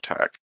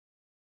attack.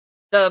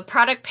 The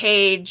product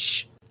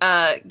page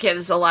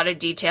gives a lot of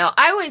detail.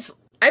 I was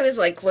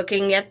like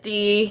looking at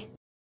the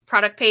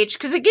product page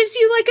because it gives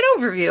you like an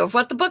overview of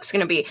what the book's going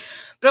to be.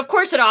 But of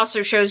course, it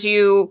also shows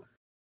you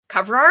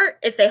cover art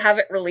if they have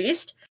it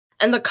released,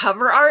 and the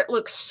cover art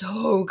looks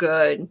so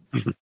good.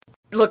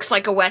 Looks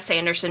like a Wes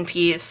Anderson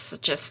piece.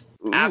 Just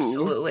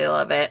absolutely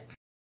love it.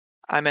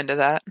 I'm into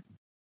that.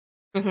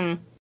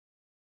 Mm-hmm.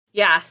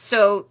 Yeah.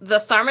 So the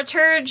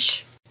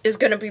Thaumaturge is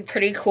going to be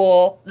pretty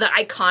cool. The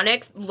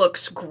Iconic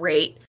looks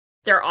great.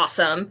 They're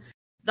awesome.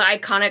 The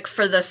Iconic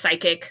for the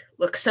Psychic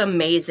looks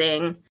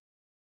amazing.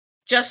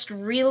 Just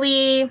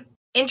really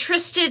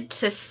interested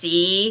to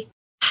see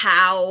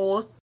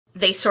how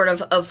they sort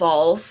of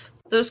evolve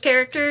those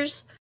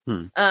characters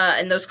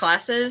and those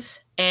classes.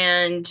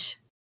 And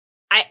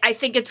I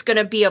think it's going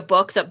to be a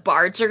book that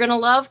bards are going to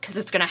love because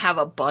it's going to have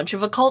a bunch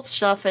of occult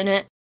stuff in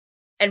it.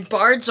 And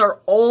bards are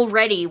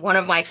already one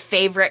of my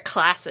favorite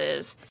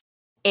classes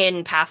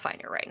in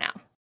Pathfinder right now.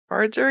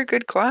 Bards are a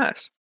good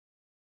class.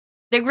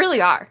 They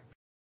really are.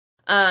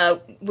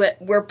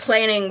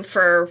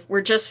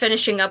 We're just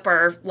finishing up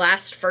our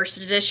last first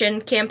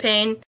edition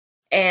campaign,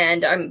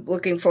 and I'm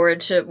looking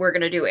forward to, we're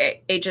going to do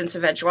Agents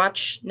of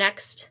Edgewatch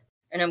next,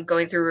 and I'm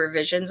going through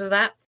revisions of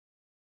that.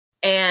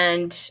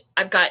 And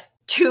I've got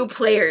 2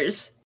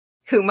 players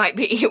who might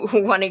be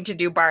wanting to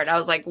do Bard. I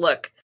was like,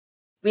 look,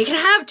 we can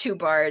have 2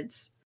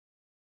 bards,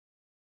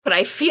 but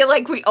I feel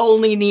like we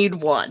only need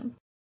 1.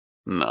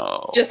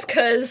 No. Just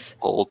because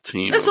whole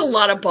team. that's a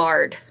lot of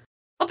Bard.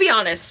 I'll be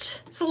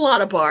honest. It's a lot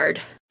of Bard.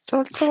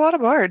 So it's a lot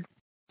of Bard.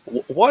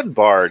 One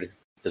Bard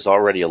is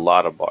already a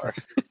lot of Bard.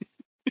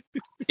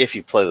 If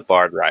you play the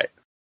Bard right.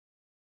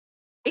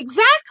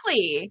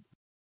 Exactly.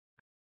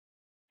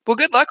 Well,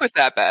 good luck with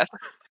that, Beth.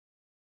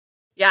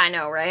 Yeah, I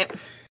know, right?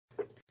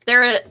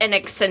 They're an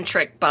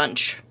eccentric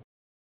bunch.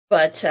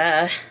 But,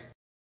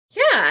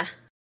 yeah.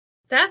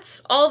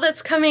 That's all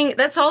that's coming.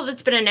 That's all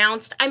that's been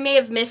announced. I may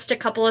have missed a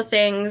couple of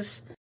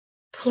things.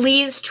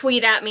 Please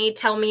tweet at me.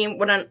 Tell me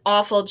what an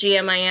awful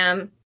GM I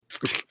am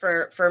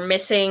for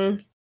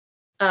missing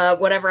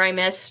whatever I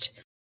missed.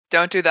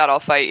 Don't do that. I'll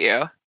fight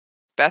you.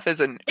 Beth is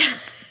a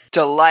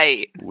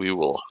delight. We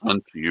will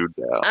hunt you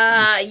down.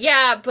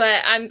 Yeah,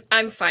 but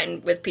I'm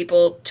fine with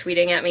people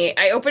tweeting at me.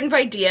 I opened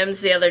my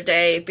DMs the other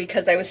day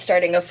because I was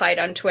starting a fight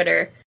on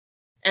Twitter.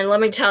 And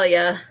let me tell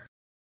you,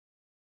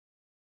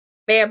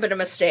 may have been a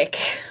mistake.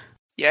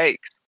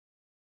 Yikes.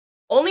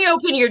 Only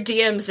open your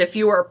DMs if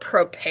you are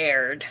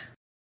prepared.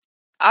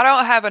 I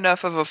don't have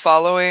enough of a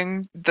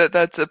following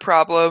that's a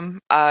problem.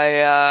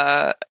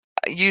 I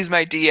use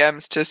my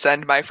DMs to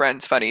send my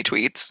friends funny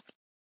tweets.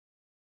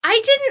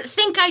 I didn't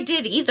think I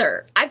did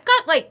either. I've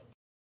got like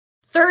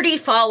 30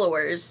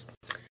 followers,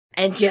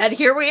 and yet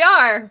here we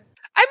are.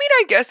 I mean,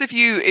 I guess if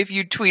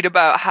you tweet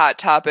about hot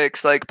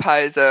topics like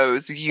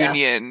Paizo's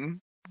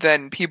Union,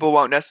 then people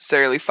won't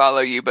necessarily follow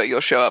you, but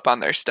you'll show up on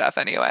their stuff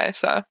anyway.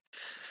 So,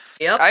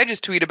 yep. I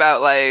just tweet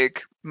about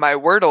like my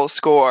Wordle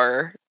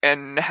score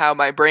and how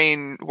my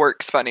brain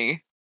works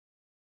funny.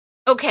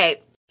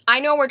 Okay, I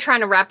know we're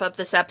trying to wrap up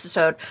this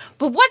episode,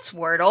 but what's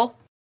Wordle?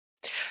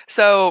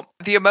 So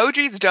the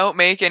emojis don't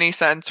make any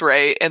sense,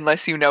 right?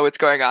 Unless you know what's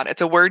going on. It's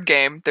a word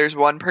game. There's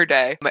 1 per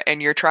day,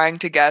 and you're trying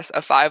to guess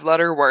a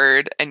 5-letter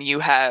word, and you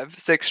have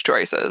 6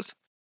 choices.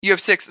 You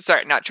have 6,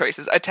 not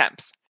choices,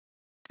 attempts.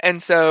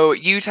 And so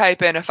you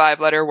type in a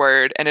 5-letter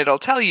word, and it'll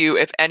tell you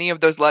if any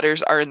of those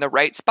letters are in the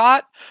right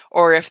spot,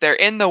 or if they're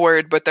in the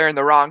word, but they're in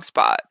the wrong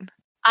spot.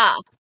 Ah.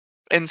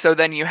 And so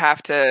then you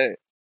have to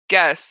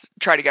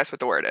try to guess what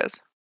the word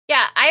is.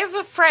 Yeah, I have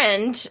a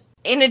friend,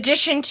 in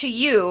addition to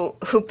you,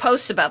 who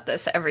posts about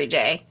this every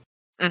day.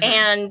 Mm-hmm.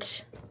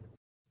 And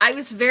I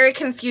was very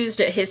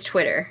confused at his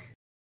Twitter.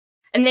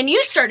 And then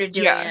you started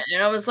doing it,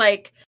 and I was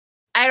like,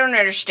 I don't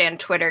understand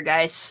Twitter,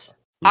 guys.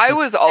 I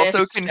was also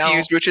Just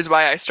confused, don't. which is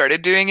why I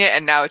started doing it,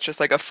 and now it's just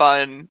like a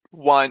fun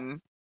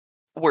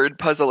 1-word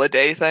puzzle a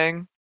day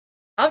thing.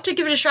 I'll have to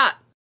give it a shot.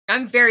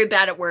 I'm very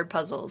bad at word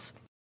puzzles.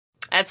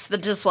 That's the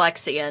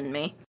dyslexia in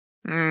me.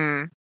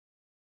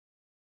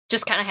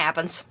 Just kind of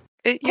happens.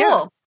 Cool.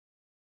 Yeah.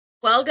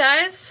 Well,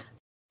 guys,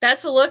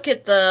 that's a look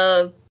at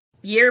the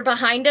year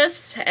behind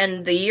us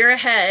and the year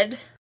ahead.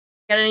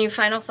 Got any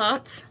final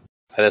thoughts?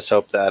 I just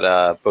hope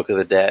that Book of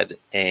the Dead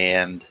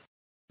and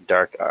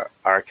Dark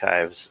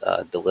Archives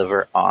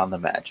deliver on the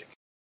magic.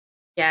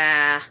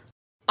 Yeah.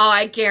 Oh,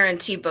 I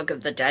guarantee Book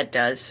of the Dead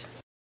does.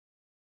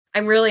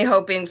 I'm really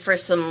hoping for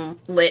some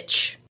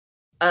lich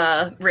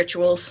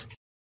rituals.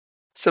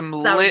 Some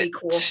That would lit be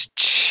cool.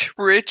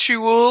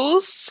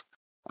 rituals.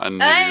 I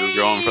knew you were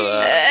going for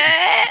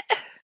that. Eh. I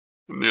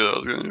knew that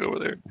was going to go over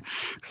there.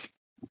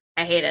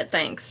 I hate it,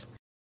 thanks.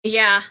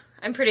 Yeah,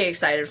 I'm pretty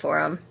excited for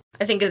them.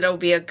 I think it'll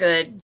be a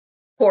good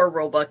horror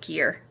rulebook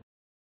year.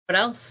 What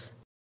else?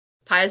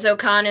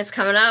 PaizoCon is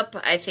coming up.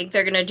 I think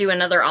they're going to do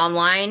another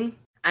online.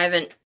 I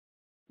haven't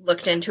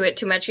looked into it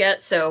too much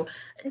yet, so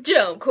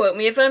don't quote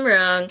me if I'm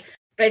wrong.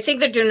 But I think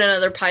they're doing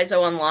another Paizo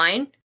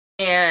online,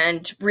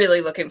 and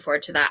really looking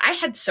forward to that. I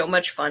had so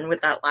much fun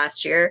with that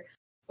last year,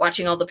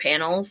 watching all the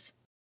panels.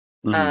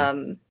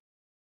 Mhm.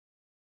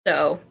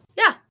 So,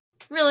 yeah,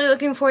 really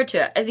looking forward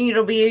to it. I think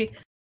it'll be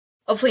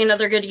hopefully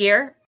another good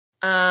year.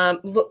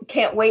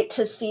 Can't wait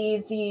to see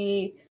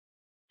the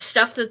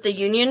stuff that the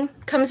union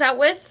comes out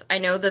with. I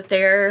know that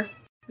they're,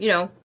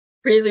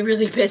 really,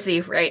 really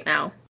busy right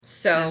now.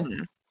 So,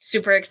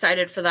 super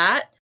excited for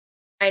that.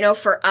 I know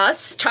for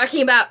us,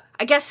 talking about,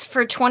 I guess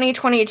for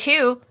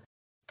 2022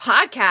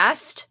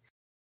 podcast,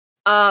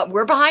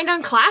 we're behind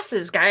on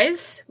classes,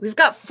 guys. We've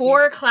got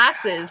 4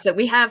 classes that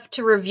we have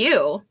to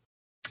review.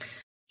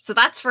 So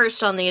that's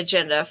first on the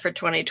agenda for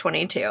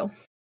 2022.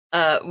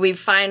 We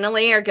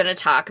finally are going to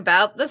talk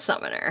about the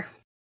Summoner.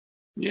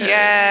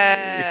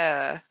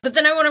 Yeah. But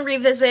then I want to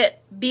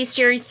revisit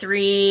Bestiary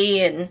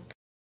 3 and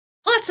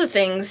lots of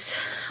things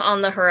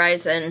on the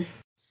horizon.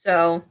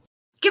 So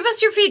give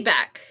us your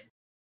feedback.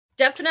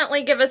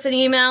 Definitely give us an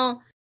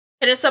email.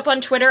 Hit us up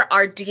on Twitter.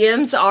 Our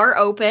DMs are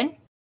open.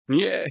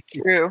 Yeah.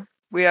 True.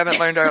 We haven't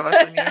learned our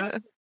lesson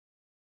yet.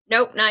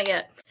 Nope, not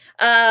yet.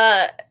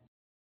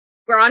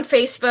 We're on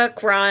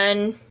Facebook. We're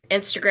on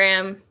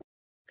Instagram.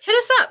 Hit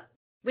us up.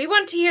 We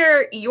want to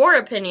hear your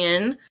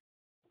opinion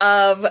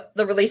of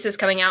the releases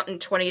coming out in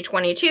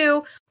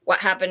 2022, what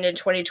happened in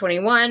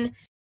 2021,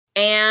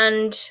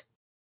 and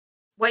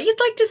what you'd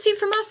like to see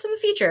from us in the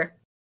future.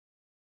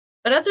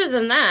 But other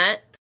than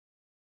that,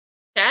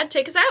 Chad,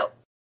 take us out.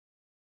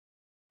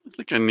 I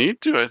think I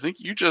need to. I think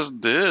you just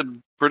did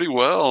pretty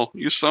well.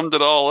 You summed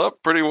it all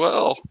up pretty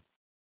well.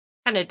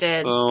 Kind of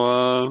did.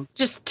 So,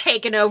 Just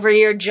taking over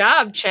your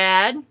job,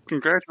 Chad.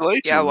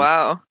 congratulations. Yeah,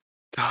 wow.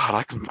 God,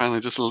 I can finally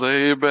just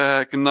lay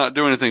back and not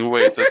do anything.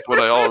 Wait, that's what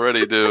I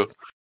already do.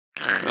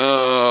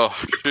 Oh,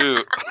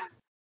 shoot.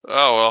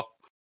 Oh, well.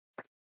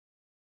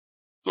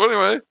 So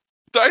anyway,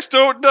 dice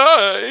don't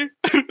die.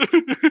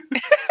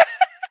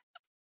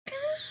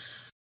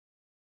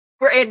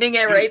 We're ending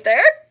it right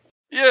there?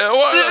 Yeah,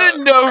 why not?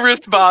 No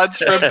response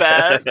from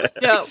that.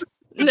 No.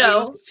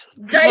 No. Just-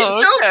 Dice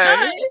Oh, don't okay.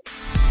 die.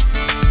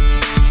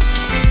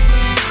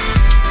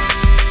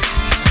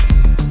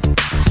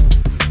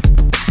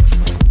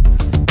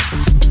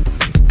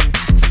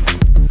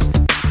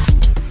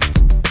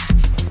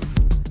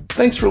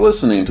 Thanks for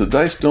listening to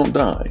Dice Don't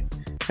Die.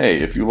 Hey,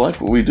 if you like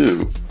what we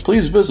do,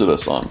 please visit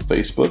us on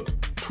Facebook,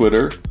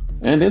 Twitter,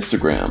 and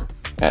Instagram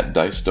at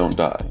Dice Don't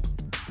Die,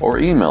 or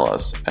email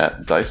us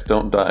at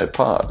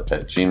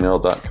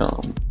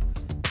dicedon'tdiepod@gmail.com.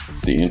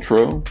 The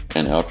intro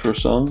and outro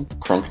song,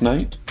 Crunk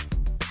Night,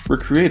 were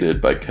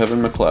created by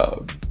Kevin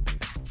MacLeod.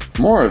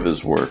 More of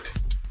his work,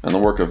 and the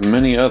work of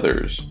many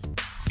others,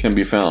 can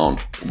be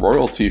found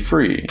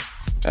royalty-free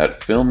at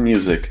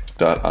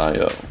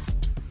filmmusic.io.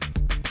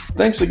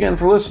 Thanks again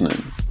for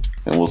listening,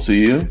 and we'll see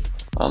you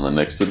on the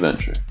next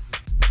adventure.